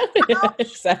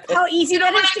 Exactly. How easy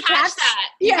that is to catch that.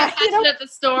 You can catch it at the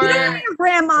store. You don't want your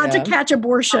grandma to catch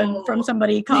abortion from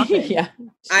somebody coughing.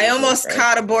 I almost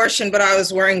caught abortion, but I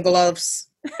was wearing gloves.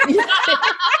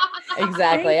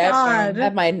 Exactly. I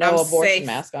have my abortion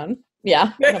mask on.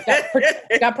 Yeah. Got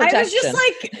protection. I was just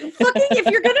like, fucking, if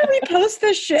you're going to repost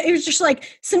this shit, it was just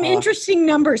like some interesting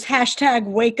numbers,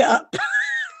 #wake up.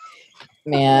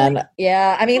 Man.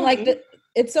 Yeah. I mean, like,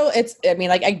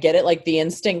 I get it. Like the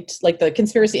instinct, like the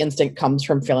conspiracy instinct comes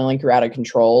from feeling like you're out of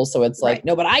control. So it's like,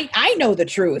 no, but I know the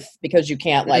truth because you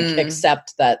can't like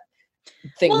accept that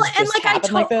things just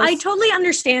happen like this. I totally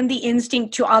understand the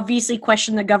instinct to obviously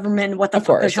question the government, what the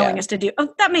fuck they're telling us to do.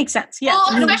 Oh, that makes sense. Yeah.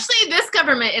 Well, especially this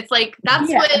government, it's like,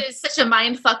 that's what is such a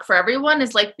mind fuck for everyone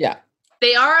is like,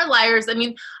 they are liars. I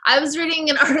mean, I was reading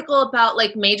an article about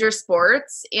like major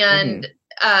sports and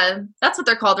that's what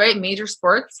they're called, right? Major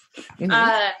sports. Don't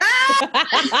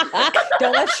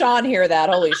let Sean hear that.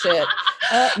 Holy shit.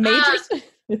 Major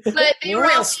But they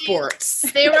were all sports.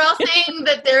 They were all saying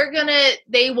that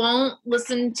they won't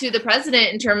listen to the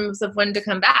president in terms of when to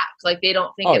come back. Like they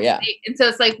don't think and so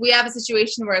it's like we have a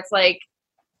situation where it's like,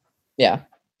 you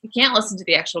can't listen to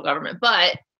the actual government,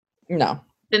 but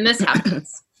then this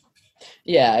happens.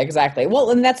 Yeah, exactly.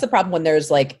 Well, and that's the problem when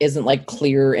there's like isn't like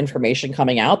clear information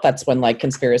coming out. That's when like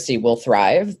conspiracy will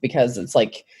thrive because it's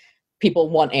like people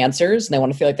want answers and they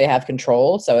want to feel like they have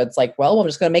control. So it's like, well, I'm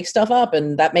just going to make stuff up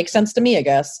and that makes sense to me, I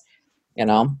guess.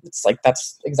 It's like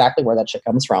that's exactly where that shit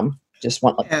comes from. Just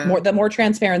want like the more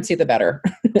transparency, the better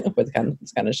with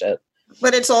this kind of shit.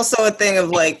 But it's also a thing of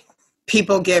like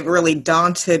people get really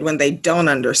daunted when they don't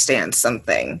understand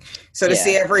something. So to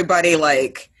see everybody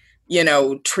like,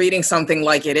 treating something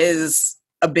like it is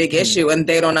a big issue and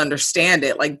they don't understand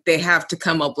it, like they have to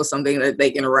come up with something that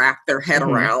they can wrap their head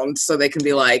around so they can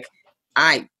be like,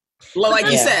 you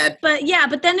said. But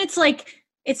then it's like,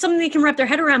 it's something they can wrap their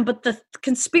head around, but the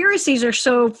conspiracies are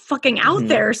so fucking out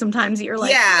there sometimes that you're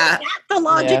like, that's the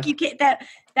logic you can't, they're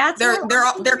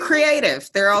creative.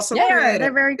 They're also creative.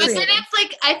 They're very creative. But then it's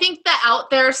like, I think the out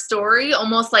there story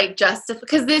almost like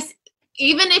because this,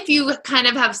 even if you kind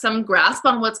of have some grasp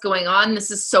on what's going on,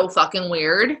 this is so fucking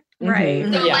weird. Right.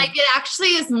 So like it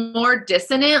actually is more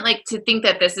dissonant, like to think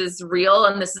that this is real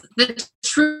and this is the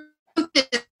truth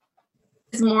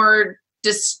is more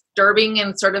disturbing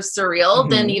and sort of surreal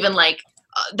than even like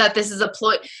that this is a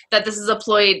ploy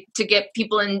to get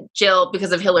people in jail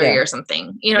because of Hillary or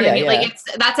something. You know what I mean? Like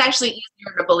that's actually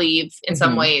easier to believe in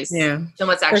some ways than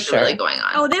what's actually really going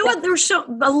on. Oh,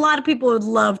 a lot of people would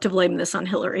love to blame this on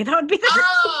Hillary. That would be God,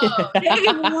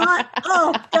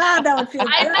 that would feel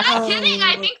good. I'm not kidding.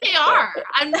 I think they are.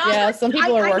 I'm not. Yeah, some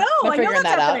people are figuring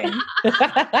that out.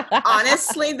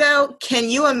 Honestly, though, can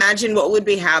you imagine what would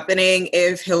be happening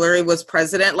if Hillary was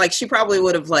president? Like, she probably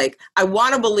would have I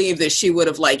want to believe that she would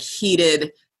have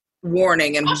heeded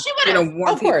warning and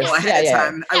warned people ahead of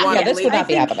time. I want to this would not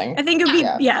be happening. I think it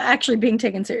would be actually being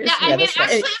taken seriously. Yeah, I mean,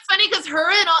 actually, it's funny because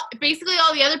her and basically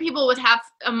all the other people with half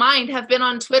a mind have been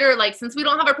on Twitter since we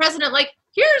don't have a president,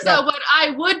 here's what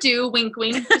I would do, wink,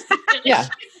 wink.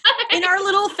 In our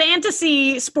little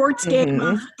fantasy sports game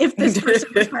of if this person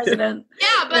was president.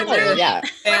 Yeah, but literally,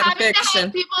 we're having to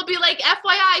have people be like,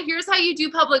 FYI, here's how you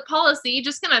do public policy.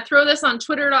 Just going to throw this on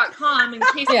twitter.com in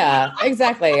case. Yeah,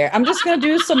 exactly. I'm just going to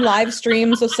do some live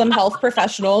streams with some health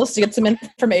professionals to get some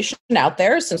information out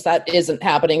there since that isn't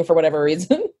happening for whatever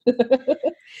reason.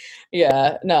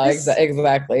 Yeah, no,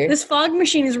 exactly. This fog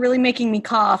machine is really making me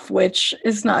cough, which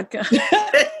is not good.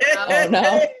 Oh,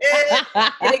 no.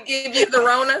 Did it give you the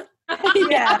Rona?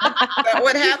 Yeah.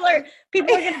 What happened?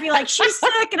 People are going to be like, she's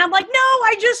sick. And I'm like, no,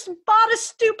 I just have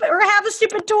a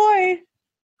stupid toy.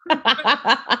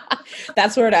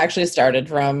 That's where it actually started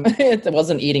from. It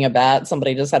wasn't eating a bat.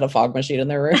 Somebody just had a fog machine in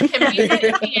their room.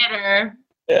 Theater.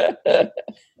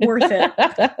 Worth it.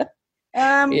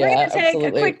 We're going to take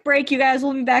a quick break, you guys.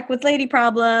 We'll be back with Lady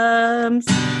Problems.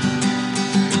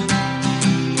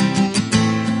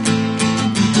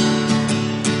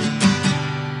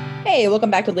 Hey,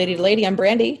 welcome back to Lady to Lady. I'm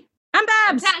Brandy. I'm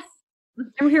Babs.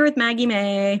 I'm here with Maggie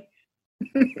Maye.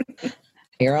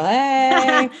 Here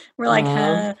I We're like,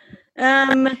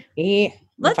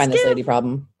 let's find this lady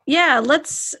problem. Yeah,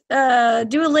 let's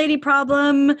do a lady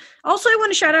problem. Also, I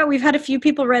want to shout out, we've had a few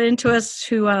people write into us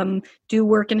who do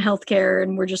work in healthcare,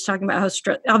 and we're just talking about how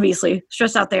obviously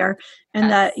stressed out they are,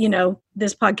 and that, you know,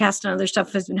 this podcast and other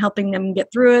stuff has been helping them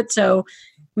get through it. So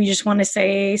we just want to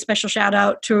say special shout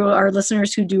out to our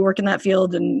listeners who do work in that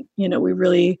field. And, you know, we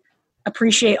really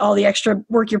appreciate all the extra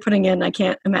work you're putting in. I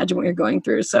can't imagine what you're going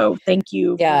through. So thank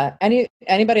you. Yeah.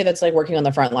 Anybody that's like working on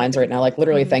the front lines right now, like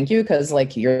literally thank you. Cause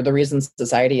like you're the reason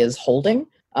society is holding.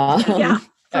 Yeah.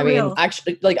 I mean,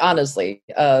 actually, like, honestly,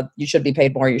 you should be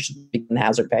paid more. You should be in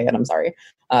hazard pay. And I'm sorry.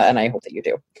 And I hope that you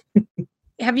do.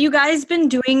 Have you guys been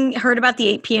heard about the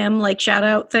 8 p.m. like shout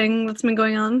out thing that's been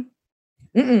going on?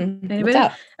 Anybody?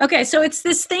 Okay, so it's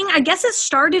this thing, I guess it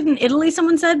started in Italy,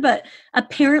 someone said, but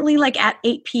apparently like at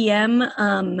 8 p.m.,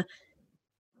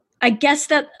 I guess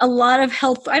that a lot of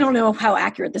I don't know how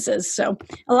accurate this is. So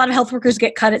a lot of health workers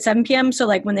get cut at 7 p.m. So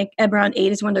like when around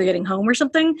 8 is when they're getting home or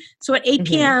something. So at 8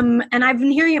 p.m., and I've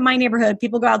been hearing in my neighborhood,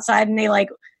 people go outside and they like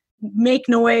make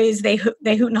noise, they hoot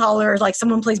and holler, like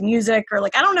someone plays music, or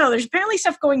like, I don't know, there's apparently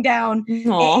stuff going down at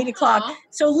 8 o'clock.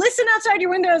 So listen outside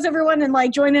your windows, everyone, and like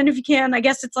join in if you can. I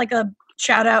guess it's like a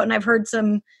shout out, and I've heard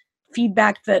some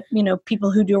feedback that, you know,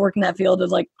 people who do work in that field would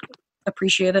like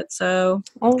appreciate it. So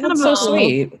it's kind of so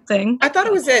sweet thing. I thought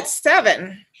it was at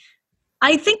 7.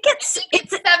 I think it's 7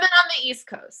 on the East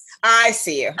Coast. I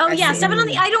see you. Oh, yeah, 7 on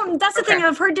the. That's the thing.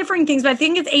 I've heard differing things, but I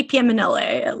think it's 8 p.m. in LA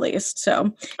at least.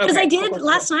 So, because I did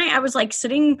last night, I was like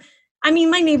sitting. I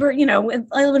mean, my neighbor, you know,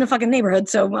 I live in a fucking neighborhood,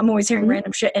 so I'm always hearing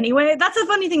random shit anyway. That's the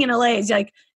funny thing in LA is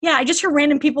like, yeah, I just hear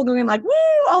random people going like, woo,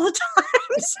 all the time.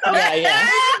 So I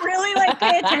didn't really like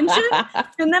pay attention.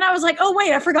 And then I was like, oh,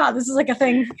 wait, I forgot. This is like a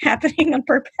thing happening on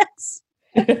purpose.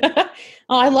 Oh,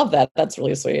 I love that. That's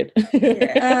really sweet.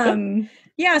 So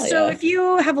if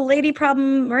you have a lady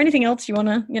problem or anything else you want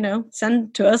to, you know,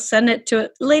 send to us, send it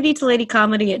to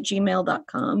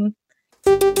ladytoladycomedy@gmail.com.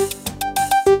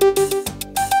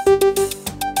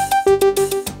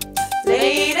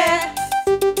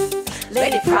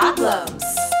 Lady problems.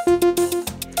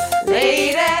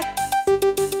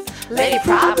 Lady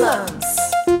problems.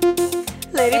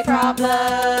 Lady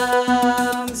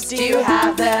problems. Do you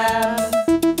have them?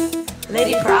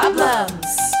 Lady problems.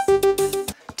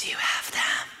 Do you have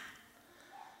them?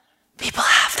 People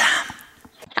have them.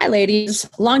 Hi, ladies.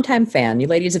 Longtime fan. You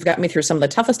ladies have got me through some of the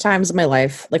toughest times of my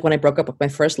life, like when I broke up with my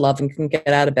first love and couldn't get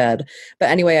out of bed. But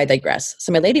anyway, I digress.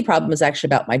 So my lady problem is actually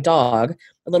about my dog.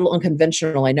 A little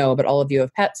unconventional, I know, but all of you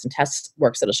have pets, and Tess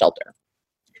works at a shelter.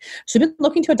 So we've been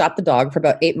looking to adopt the dog for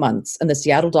about 8 months, and the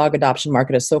Seattle dog adoption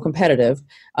market is so competitive.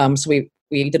 So we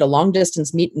did a long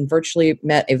distance meet and virtually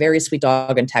met a very sweet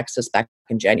dog in Texas back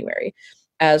in January.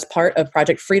 As part of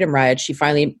Project Freedom Ride, she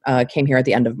finally came here at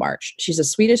the end of March. She's the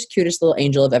sweetest, cutest little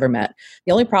angel I've ever met.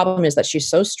 The only problem is that she's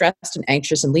so stressed and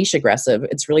anxious and leash aggressive,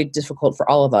 it's really difficult for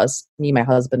all of us, me, my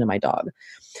husband, and my dog.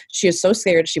 She is so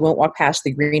scared she won't walk past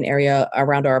the green area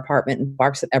around our apartment and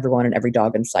barks at everyone and every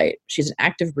dog in sight. She's an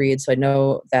active breed, so I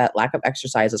know that lack of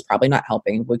exercise is probably not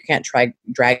helping. We can't try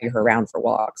drag her around for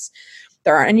walks.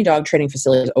 There aren't any dog training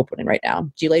facilities open right now.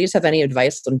 Do you ladies have any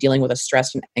advice on dealing with a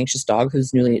stressed and anxious dog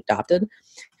who's newly adopted?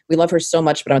 We love her so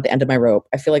much, but I'm at the end of my rope.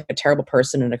 I feel like a terrible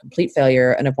person and a complete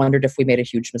failure, and I've wondered if we made a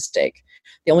huge mistake.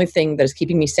 The only thing that is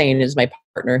keeping me sane is my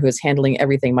partner, who is handling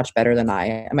everything much better than I,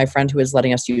 and my friend who is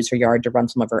letting us use her yard to run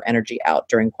some of her energy out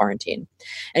during quarantine.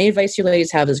 Any advice you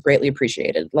ladies have is greatly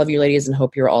appreciated. Love you ladies and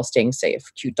hope you're all staying safe.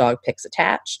 Cute dog pics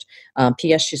attached.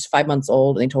 P.S. She's 5 months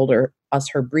old, and they told us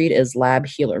her breed is Lab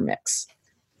Heeler Mix.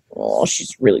 Oh,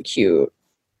 she's really cute.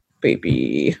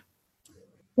 Baby.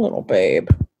 Little babe.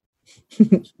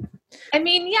 I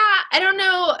mean, yeah, I don't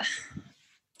know.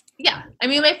 Yeah. I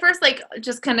mean, my first, like,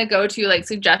 just kind of go to, like,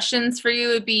 suggestions for you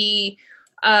would be,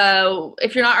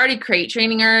 if you're not already crate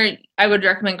training her, I would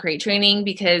recommend crate training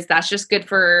because that's just good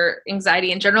for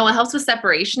anxiety in general. It helps with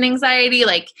separation anxiety.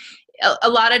 Like, a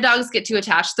lot of dogs get too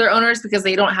attached to their owners because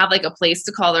they don't have like a place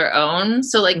to call their own.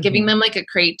 So like giving them like a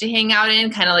crate to hang out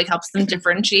in kind of like helps them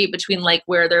differentiate between like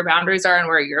where their boundaries are and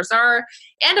where yours are.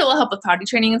 And it will help with potty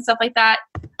training and stuff like that.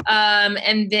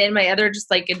 And then my other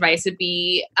just like advice would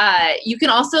be, you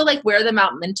can also like wear them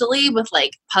out mentally with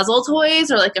like puzzle toys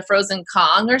or like a frozen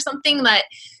Kong or something that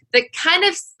kind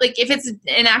of like, if it's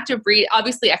an active breed,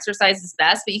 obviously exercise is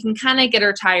best, but you can kind of get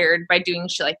her tired by doing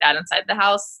shit like that inside the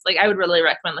house. Like I would really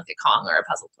recommend like a Kong or a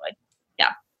puzzle toy. Yeah.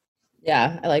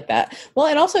 Yeah, I like that. Well,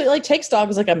 it also like takes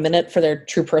dogs like a minute for their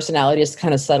true personalities to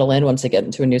kind of settle in once they get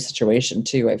into a new situation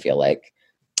too, I feel like.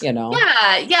 you know?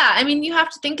 Yeah. I mean, you have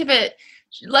to think of it.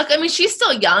 Look, I mean, she's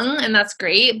still young and that's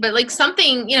great, but like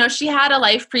something, you know, she had a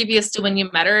life previous to when you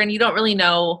met her and you don't really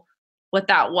know what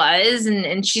that was.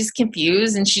 And she's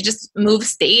confused and she just moved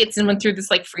states and went through this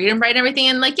like freedom ride and everything.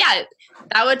 And like, yeah,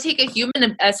 that would take a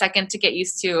human a second to get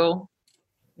used to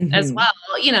as well.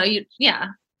 You know, yeah.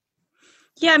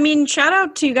 Yeah. I mean, shout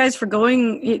out to you guys for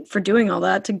doing all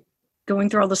that, to going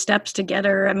through all the steps to get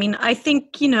her. I mean, I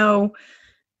think, you know,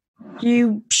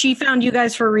 she found you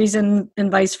guys for a reason and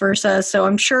vice versa. So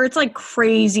I'm sure it's like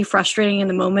crazy frustrating in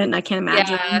the moment. And I can't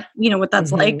imagine, you know, what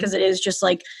that's like. Cause it is just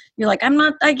like, you're like,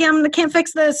 I can't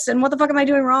fix this. And what the fuck am I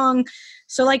doing wrong?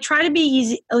 So like, try to be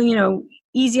easy, you know,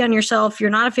 easy on yourself.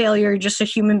 You're not a failure. You're just a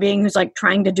human being who's like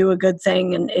trying to do a good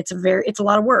thing. And it's a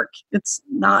lot of work. It's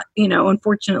not, you know,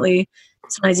 unfortunately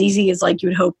it's not as easy as like you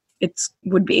would hope it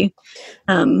would be.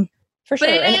 For sure.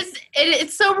 But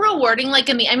it's so rewarding. Like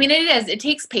it is, it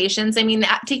takes patience. I mean,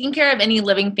 taking care of any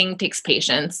living thing takes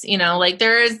patience, you know, like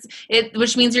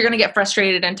which means you're going to get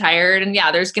frustrated and tired. And yeah,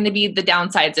 there's going to be the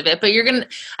downsides of it, but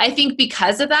I think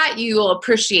because of that, you will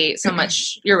appreciate so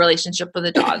much your relationship with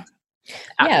a dog.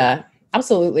 Yeah,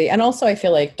 absolutely. And also I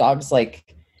feel like dogs,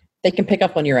 like they can pick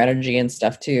up on your energy and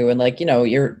stuff too. And like, you know,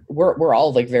 we're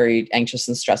all like very anxious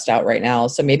and stressed out right now.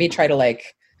 So maybe try to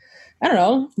like, I don't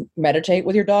know, meditate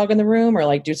with your dog in the room or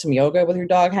like do some yoga with your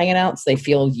dog hanging out so they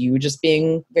feel you just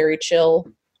being very chill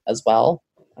as well.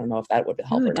 I don't know if that would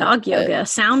help. Or dog yoga,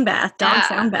 sound bath,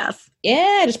 sound bath.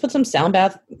 Yeah, just put some sound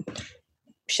bath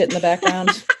shit in the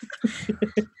background.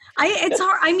 It's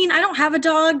hard. I mean, I don't have a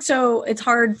dog, so it's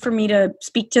hard for me to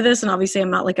speak to this. And obviously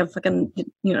I'm not like a fucking,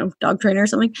 you know, dog trainer or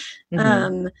something.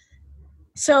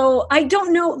 So I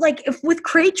don't know, like if with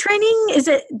crate training,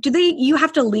 you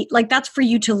have to leave, like that's for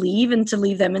you to leave and to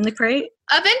leave them in the crate?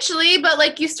 Eventually, but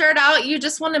like you start out, you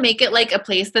just want to make it like a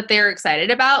place that they're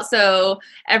excited about. So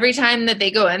every time that they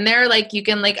go in there, like you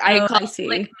can like, I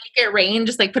make it rain,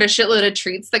 just like put a shitload of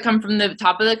treats that come from the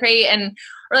top of the crate.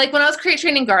 Or like when I was crate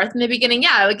training Garth in the beginning,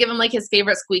 I would give him like his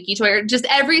favorite squeaky toy. Or just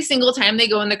every single time they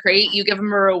go in the crate, you give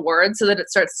them a reward so that it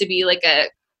starts to be like a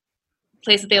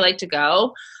place that they like to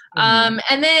go.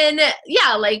 And then,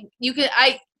 like you could,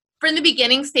 from the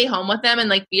beginning, stay home with them and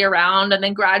like be around and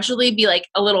then gradually be like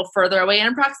a little further away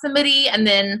in proximity and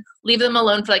then leave them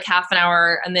alone for like half an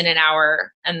hour and then an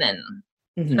hour and then.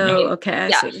 Okay.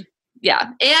 I see.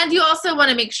 Yeah. And you also want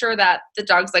to make sure that the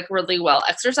dog's like really well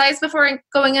exercised before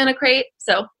going in a crate.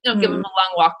 So, you know, give them a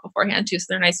long walk beforehand too. So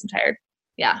they're nice and tired.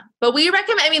 Yeah. But we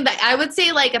recommend, I would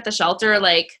say like at the shelter,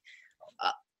 like,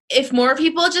 if more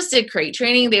people just did crate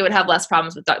training, they would have less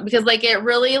problems with dogs because like it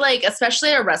really like, especially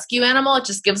a rescue animal, it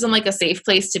just gives them like a safe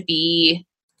place to be.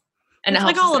 And it's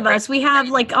like all of us, we have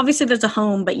like, obviously there's a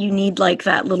home, but you need like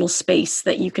that little space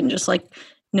that you can just like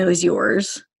know is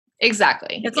yours.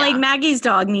 Exactly. It's like Maggie's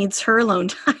dog needs her alone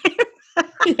time.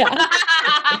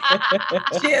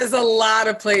 She has a lot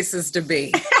of places to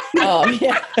be. Oh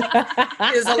yeah,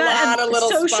 there's a lot of little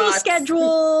social spots.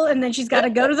 schedule, and then she's got to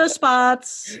go to those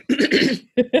spots.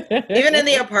 Even in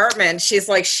the apartment, she's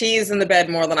in the bed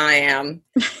more than I am,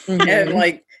 and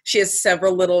like she has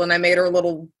several little. And I made her a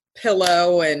little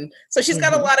pillow, and so she's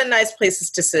got a lot of nice places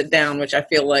to sit down, which I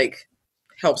feel like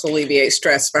helps alleviate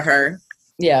stress for her.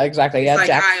 Yeah, exactly. Yeah, like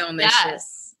Jack. I own this shit.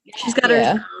 She's got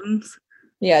her own.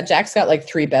 Yeah, Jack's got like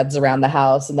 3 beds around the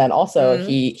house, and then also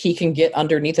he can get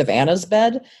underneath of Anna's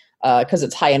bed because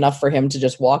it's high enough for him to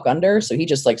just walk under. So he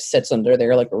just like sits under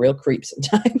there like a real creep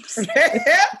sometimes.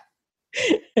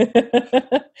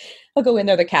 He'll go in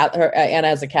there. Anna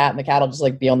has a cat, and the cat will just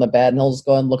like be on the bed, and he'll just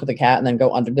go and look at the cat, and then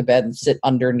go under the bed and sit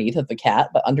underneath of the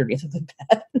cat, but underneath of the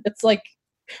bed. It's like,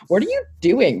 what are you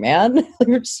doing, man?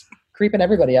 You're just creeping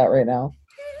everybody out right now.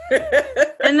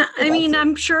 And I mean,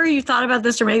 I'm sure you thought about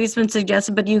this, or maybe it's been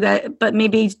suggested, but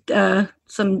maybe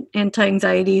some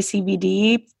anti-anxiety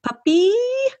CBD puppy.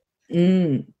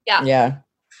 Yeah,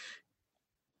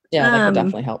 that could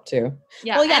definitely help too.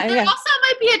 Yeah, well, and there also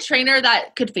might be a trainer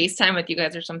that could FaceTime with you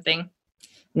guys or something.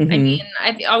 I mean,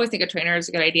 I always think a trainer is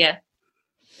a good idea.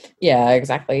 Yeah,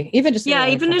 exactly. Even just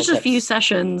a few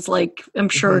sessions, like I'm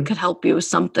sure it could help you with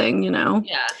something, you know.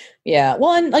 Yeah.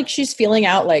 Well, and like she's feeling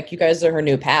out, like you guys are her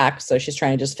new pack, so she's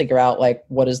trying to just figure out like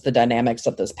what is the dynamics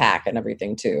of this pack and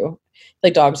everything too.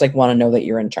 Like dogs like want to know that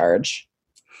you're in charge.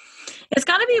 It's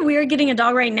got to be weird getting a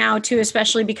dog right now too,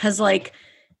 especially because like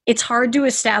it's hard to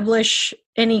establish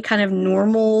any kind of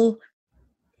normal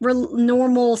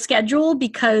schedule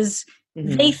because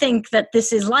they think that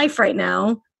this is life right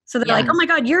now. So they're like, oh my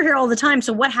God, you're here all the time.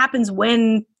 So what happens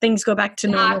when things go back to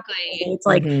normal? It's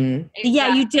like,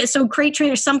 yeah, you did. So crate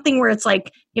trainer, something where it's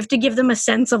like, you have to give them a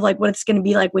sense of like what it's going to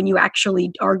be like when you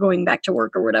actually are going back to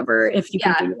work or whatever, if you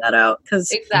can figure that out.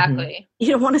 Because you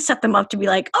don't want to set them up to be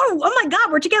like, oh my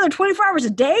God, we're together 24 hours a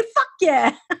day. Fuck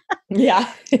yeah.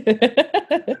 Yeah.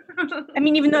 I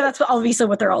mean, even though that's obviously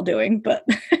what they're all doing, but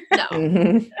no.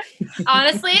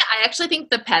 Honestly, I actually think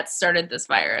the pets started this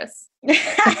virus.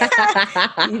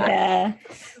 Yeah.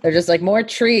 They're just like, more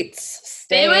treats.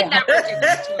 They would never do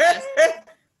that to us.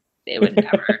 They would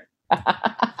never.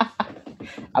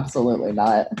 Absolutely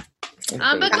not.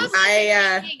 But those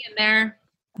in there.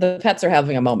 The pets are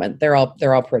having a moment. They're all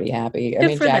pretty happy.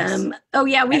 Good for them. Oh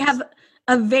yeah, we have a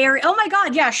oh my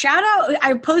God, yeah, shout out.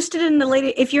 I posted in the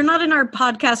lady, if you're not in our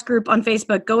podcast group on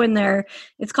Facebook, go in there.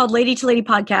 It's called Lady to Lady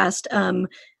Podcast.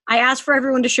 I asked for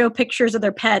everyone to show pictures of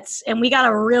their pets, and we got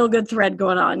a real good thread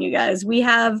going on, you guys. We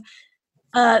have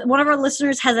one of our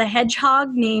listeners has a hedgehog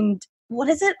named, what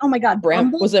is it? Oh my God,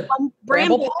 Bramble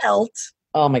Pelt.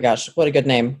 Oh my gosh, what a good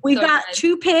name. We've got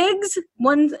 2 pigs,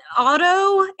 one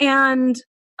Otto, and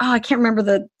I can't remember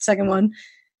the second one.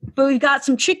 But we've got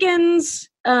some chickens,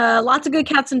 lots of good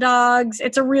cats and dogs.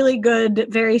 It's a really good,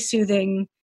 very soothing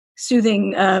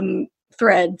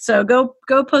thread. So go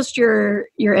post your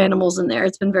animals in there.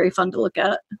 It's been very fun to look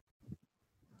at.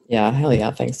 Yeah, hell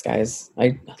yeah. Thanks, guys.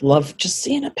 I love just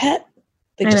seeing a pet.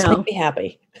 They just make me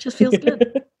happy. It just feels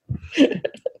good.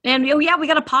 And we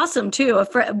got a possum too.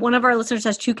 One of our listeners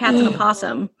has 2 cats and a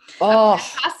possum. Oh,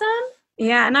 possum?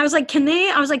 Yeah, and I was like, can they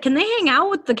hang out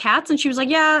with the cats? And she was like,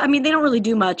 yeah. I mean, they don't really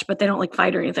do much, but they don't like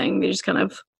fight or anything. They just kind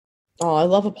of. Oh, I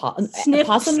love a possum.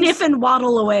 Sniff and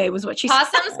waddle away was what she said.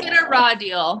 Possums get a raw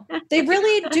deal. They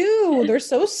really do. They're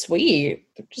so sweet.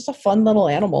 They're just a fun little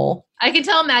animal. I can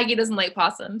tell Maggie doesn't like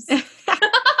possums. I don't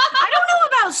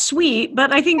know about sweet,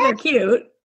 but I think they're cute.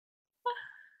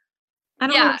 I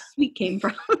don't know where sweet came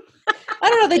from. I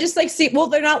don't know. They just like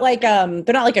they're not like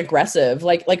aggressive.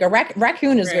 Like a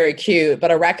raccoon is very cute,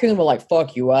 but a raccoon will like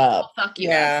fuck you up. Fuck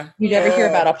you up. You never hear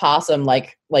about a possum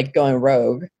like going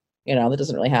rogue. You know, that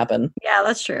doesn't really happen. Yeah,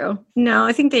 that's true. No,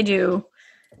 I think they do.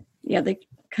 Yeah, they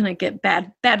kind of get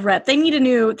bad rep. They need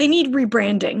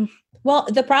rebranding. Well,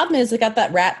 the problem is they got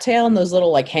that rat tail and those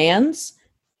little like hands.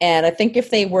 And I think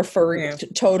if they were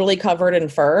totally covered in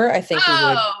fur, I think we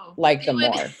would like them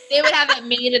more. They would have it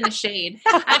made in the shade.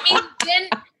 I mean, then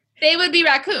they would be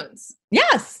raccoons.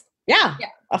 Yes. Yeah.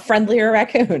 A friendlier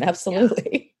raccoon.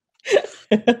 Absolutely.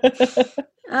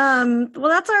 Well,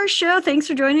 that's our show. Thanks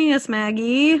for joining us,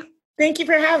 Maggie. Thank you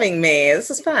for having me. This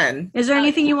is fun. Is there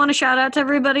anything you want to shout out to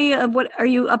everybody? What are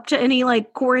you up to? Any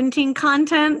like quarantine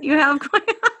content you have going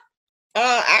on?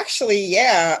 Actually,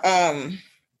 yeah.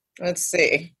 Let's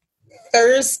see.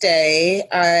 Thursday,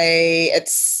 at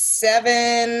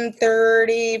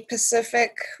 7:30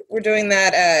 Pacific, we're doing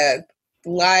that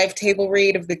live table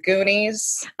read of the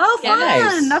Goonies. Oh, fun!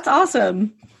 Nice. That's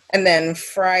awesome. And then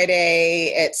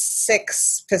Friday at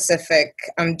 6 Pacific,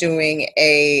 I'm doing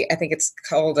I think it's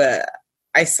called a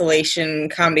Isolation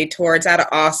Comedy Tour. It's out of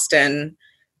Austin.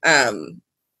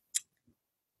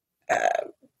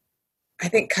 I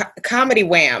think Comedy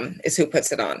Wham is who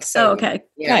puts it on. So, okay.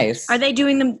 Yeah. Nice. Are they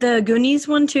doing the Goonies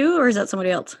one too, or is that somebody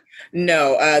else?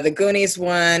 No, the Goonies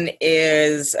one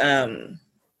is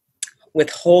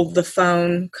with Hold the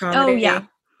Phone comedy. Oh, yeah.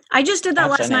 I just did that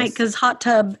last night because Hot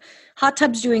Tub's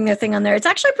doing their thing on there. It's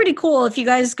actually pretty cool. If you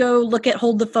guys go look at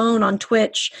Hold the Phone on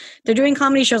Twitch, they're doing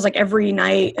comedy shows like every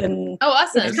night. And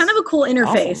awesome. It's kind of a cool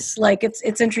interface. Awesome. Like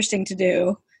it's interesting to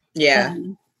do. Yeah.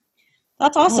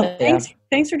 That's awesome. Oh, yeah.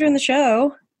 Thanks for doing the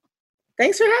show.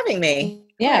 Thanks for having me.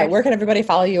 Yeah. Where can everybody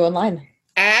follow you online?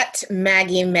 At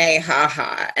Maggie Maye,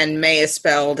 haha. And Maye is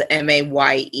spelled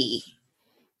Maye.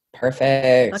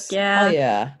 Perfect. Fuck yeah. Oh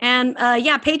yeah. And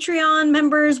Patreon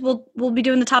members will be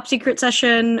doing the top secret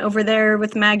session over there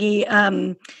with Maggie.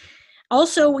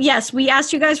 Also, yes, we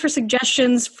asked you guys for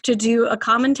suggestions to do a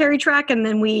commentary track, and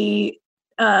then we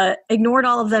ignored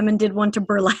all of them and did one to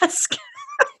burlesque.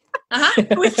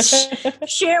 Which we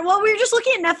were just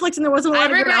looking at Netflix and there wasn't a lot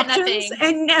of good options,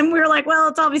 and we were like, well,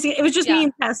 it's obviously it was just me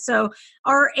and Tess. So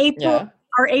our April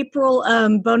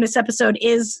bonus episode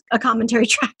is a commentary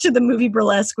track to the movie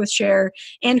Burlesque with Cher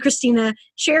and Christina.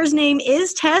 Cher's name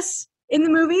is Tess in the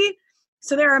movie,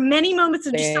 so there are many moments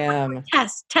of just like,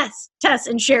 Tess,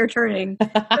 and Cher turning. So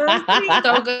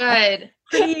good.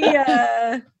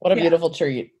 What a beautiful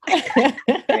treat.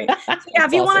 Great. So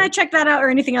if you want to check that out or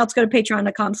anything else, go to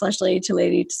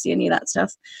patreon.com/lady2lady to see any of that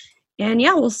stuff. And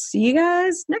we'll see you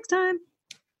guys next time.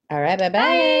 All right,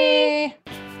 bye.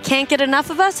 Can't get enough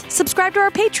of us? Subscribe to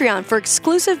our Patreon for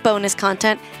exclusive bonus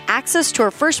content, access to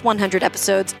our first 100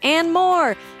 episodes, and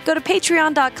more. Go to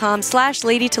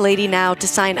patreon.com/ladytolady now to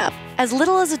sign up. As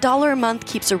little as $1 a month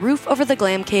keeps a roof over the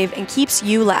glam cave and keeps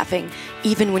you laughing,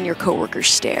 even when your coworkers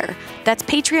stare. That's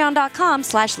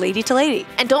patreon.com/ladytolady.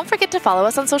 And don't forget to follow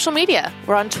us on social media.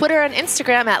 We're on Twitter and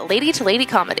Instagram at Lady to Lady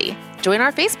Comedy. Join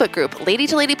our Facebook group, Lady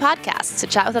to Lady Podcasts, to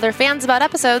chat with other fans about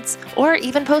episodes, or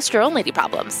even post your own lady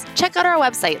problems. Check out our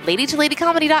website,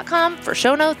 ladytoladycomedy.com, for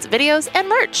show notes, videos, and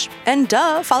merch. And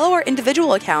follow our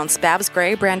individual accounts, Babs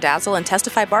Gray, Brandazzle, and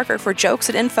Testify Barker, for jokes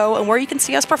and info and where you can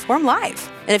see us perform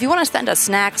live. And if you want to send us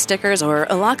snacks, stickers, or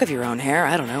a lock of your own hair,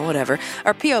 I don't know, whatever,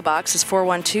 our P.O. Box is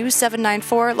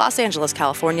 412-794, Los Angeles,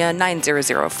 California,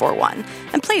 90041.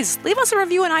 And please, leave us a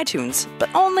review on iTunes, but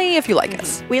only if you like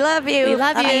us. We love you. We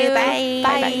love you. Bye.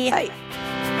 Bye. Bye.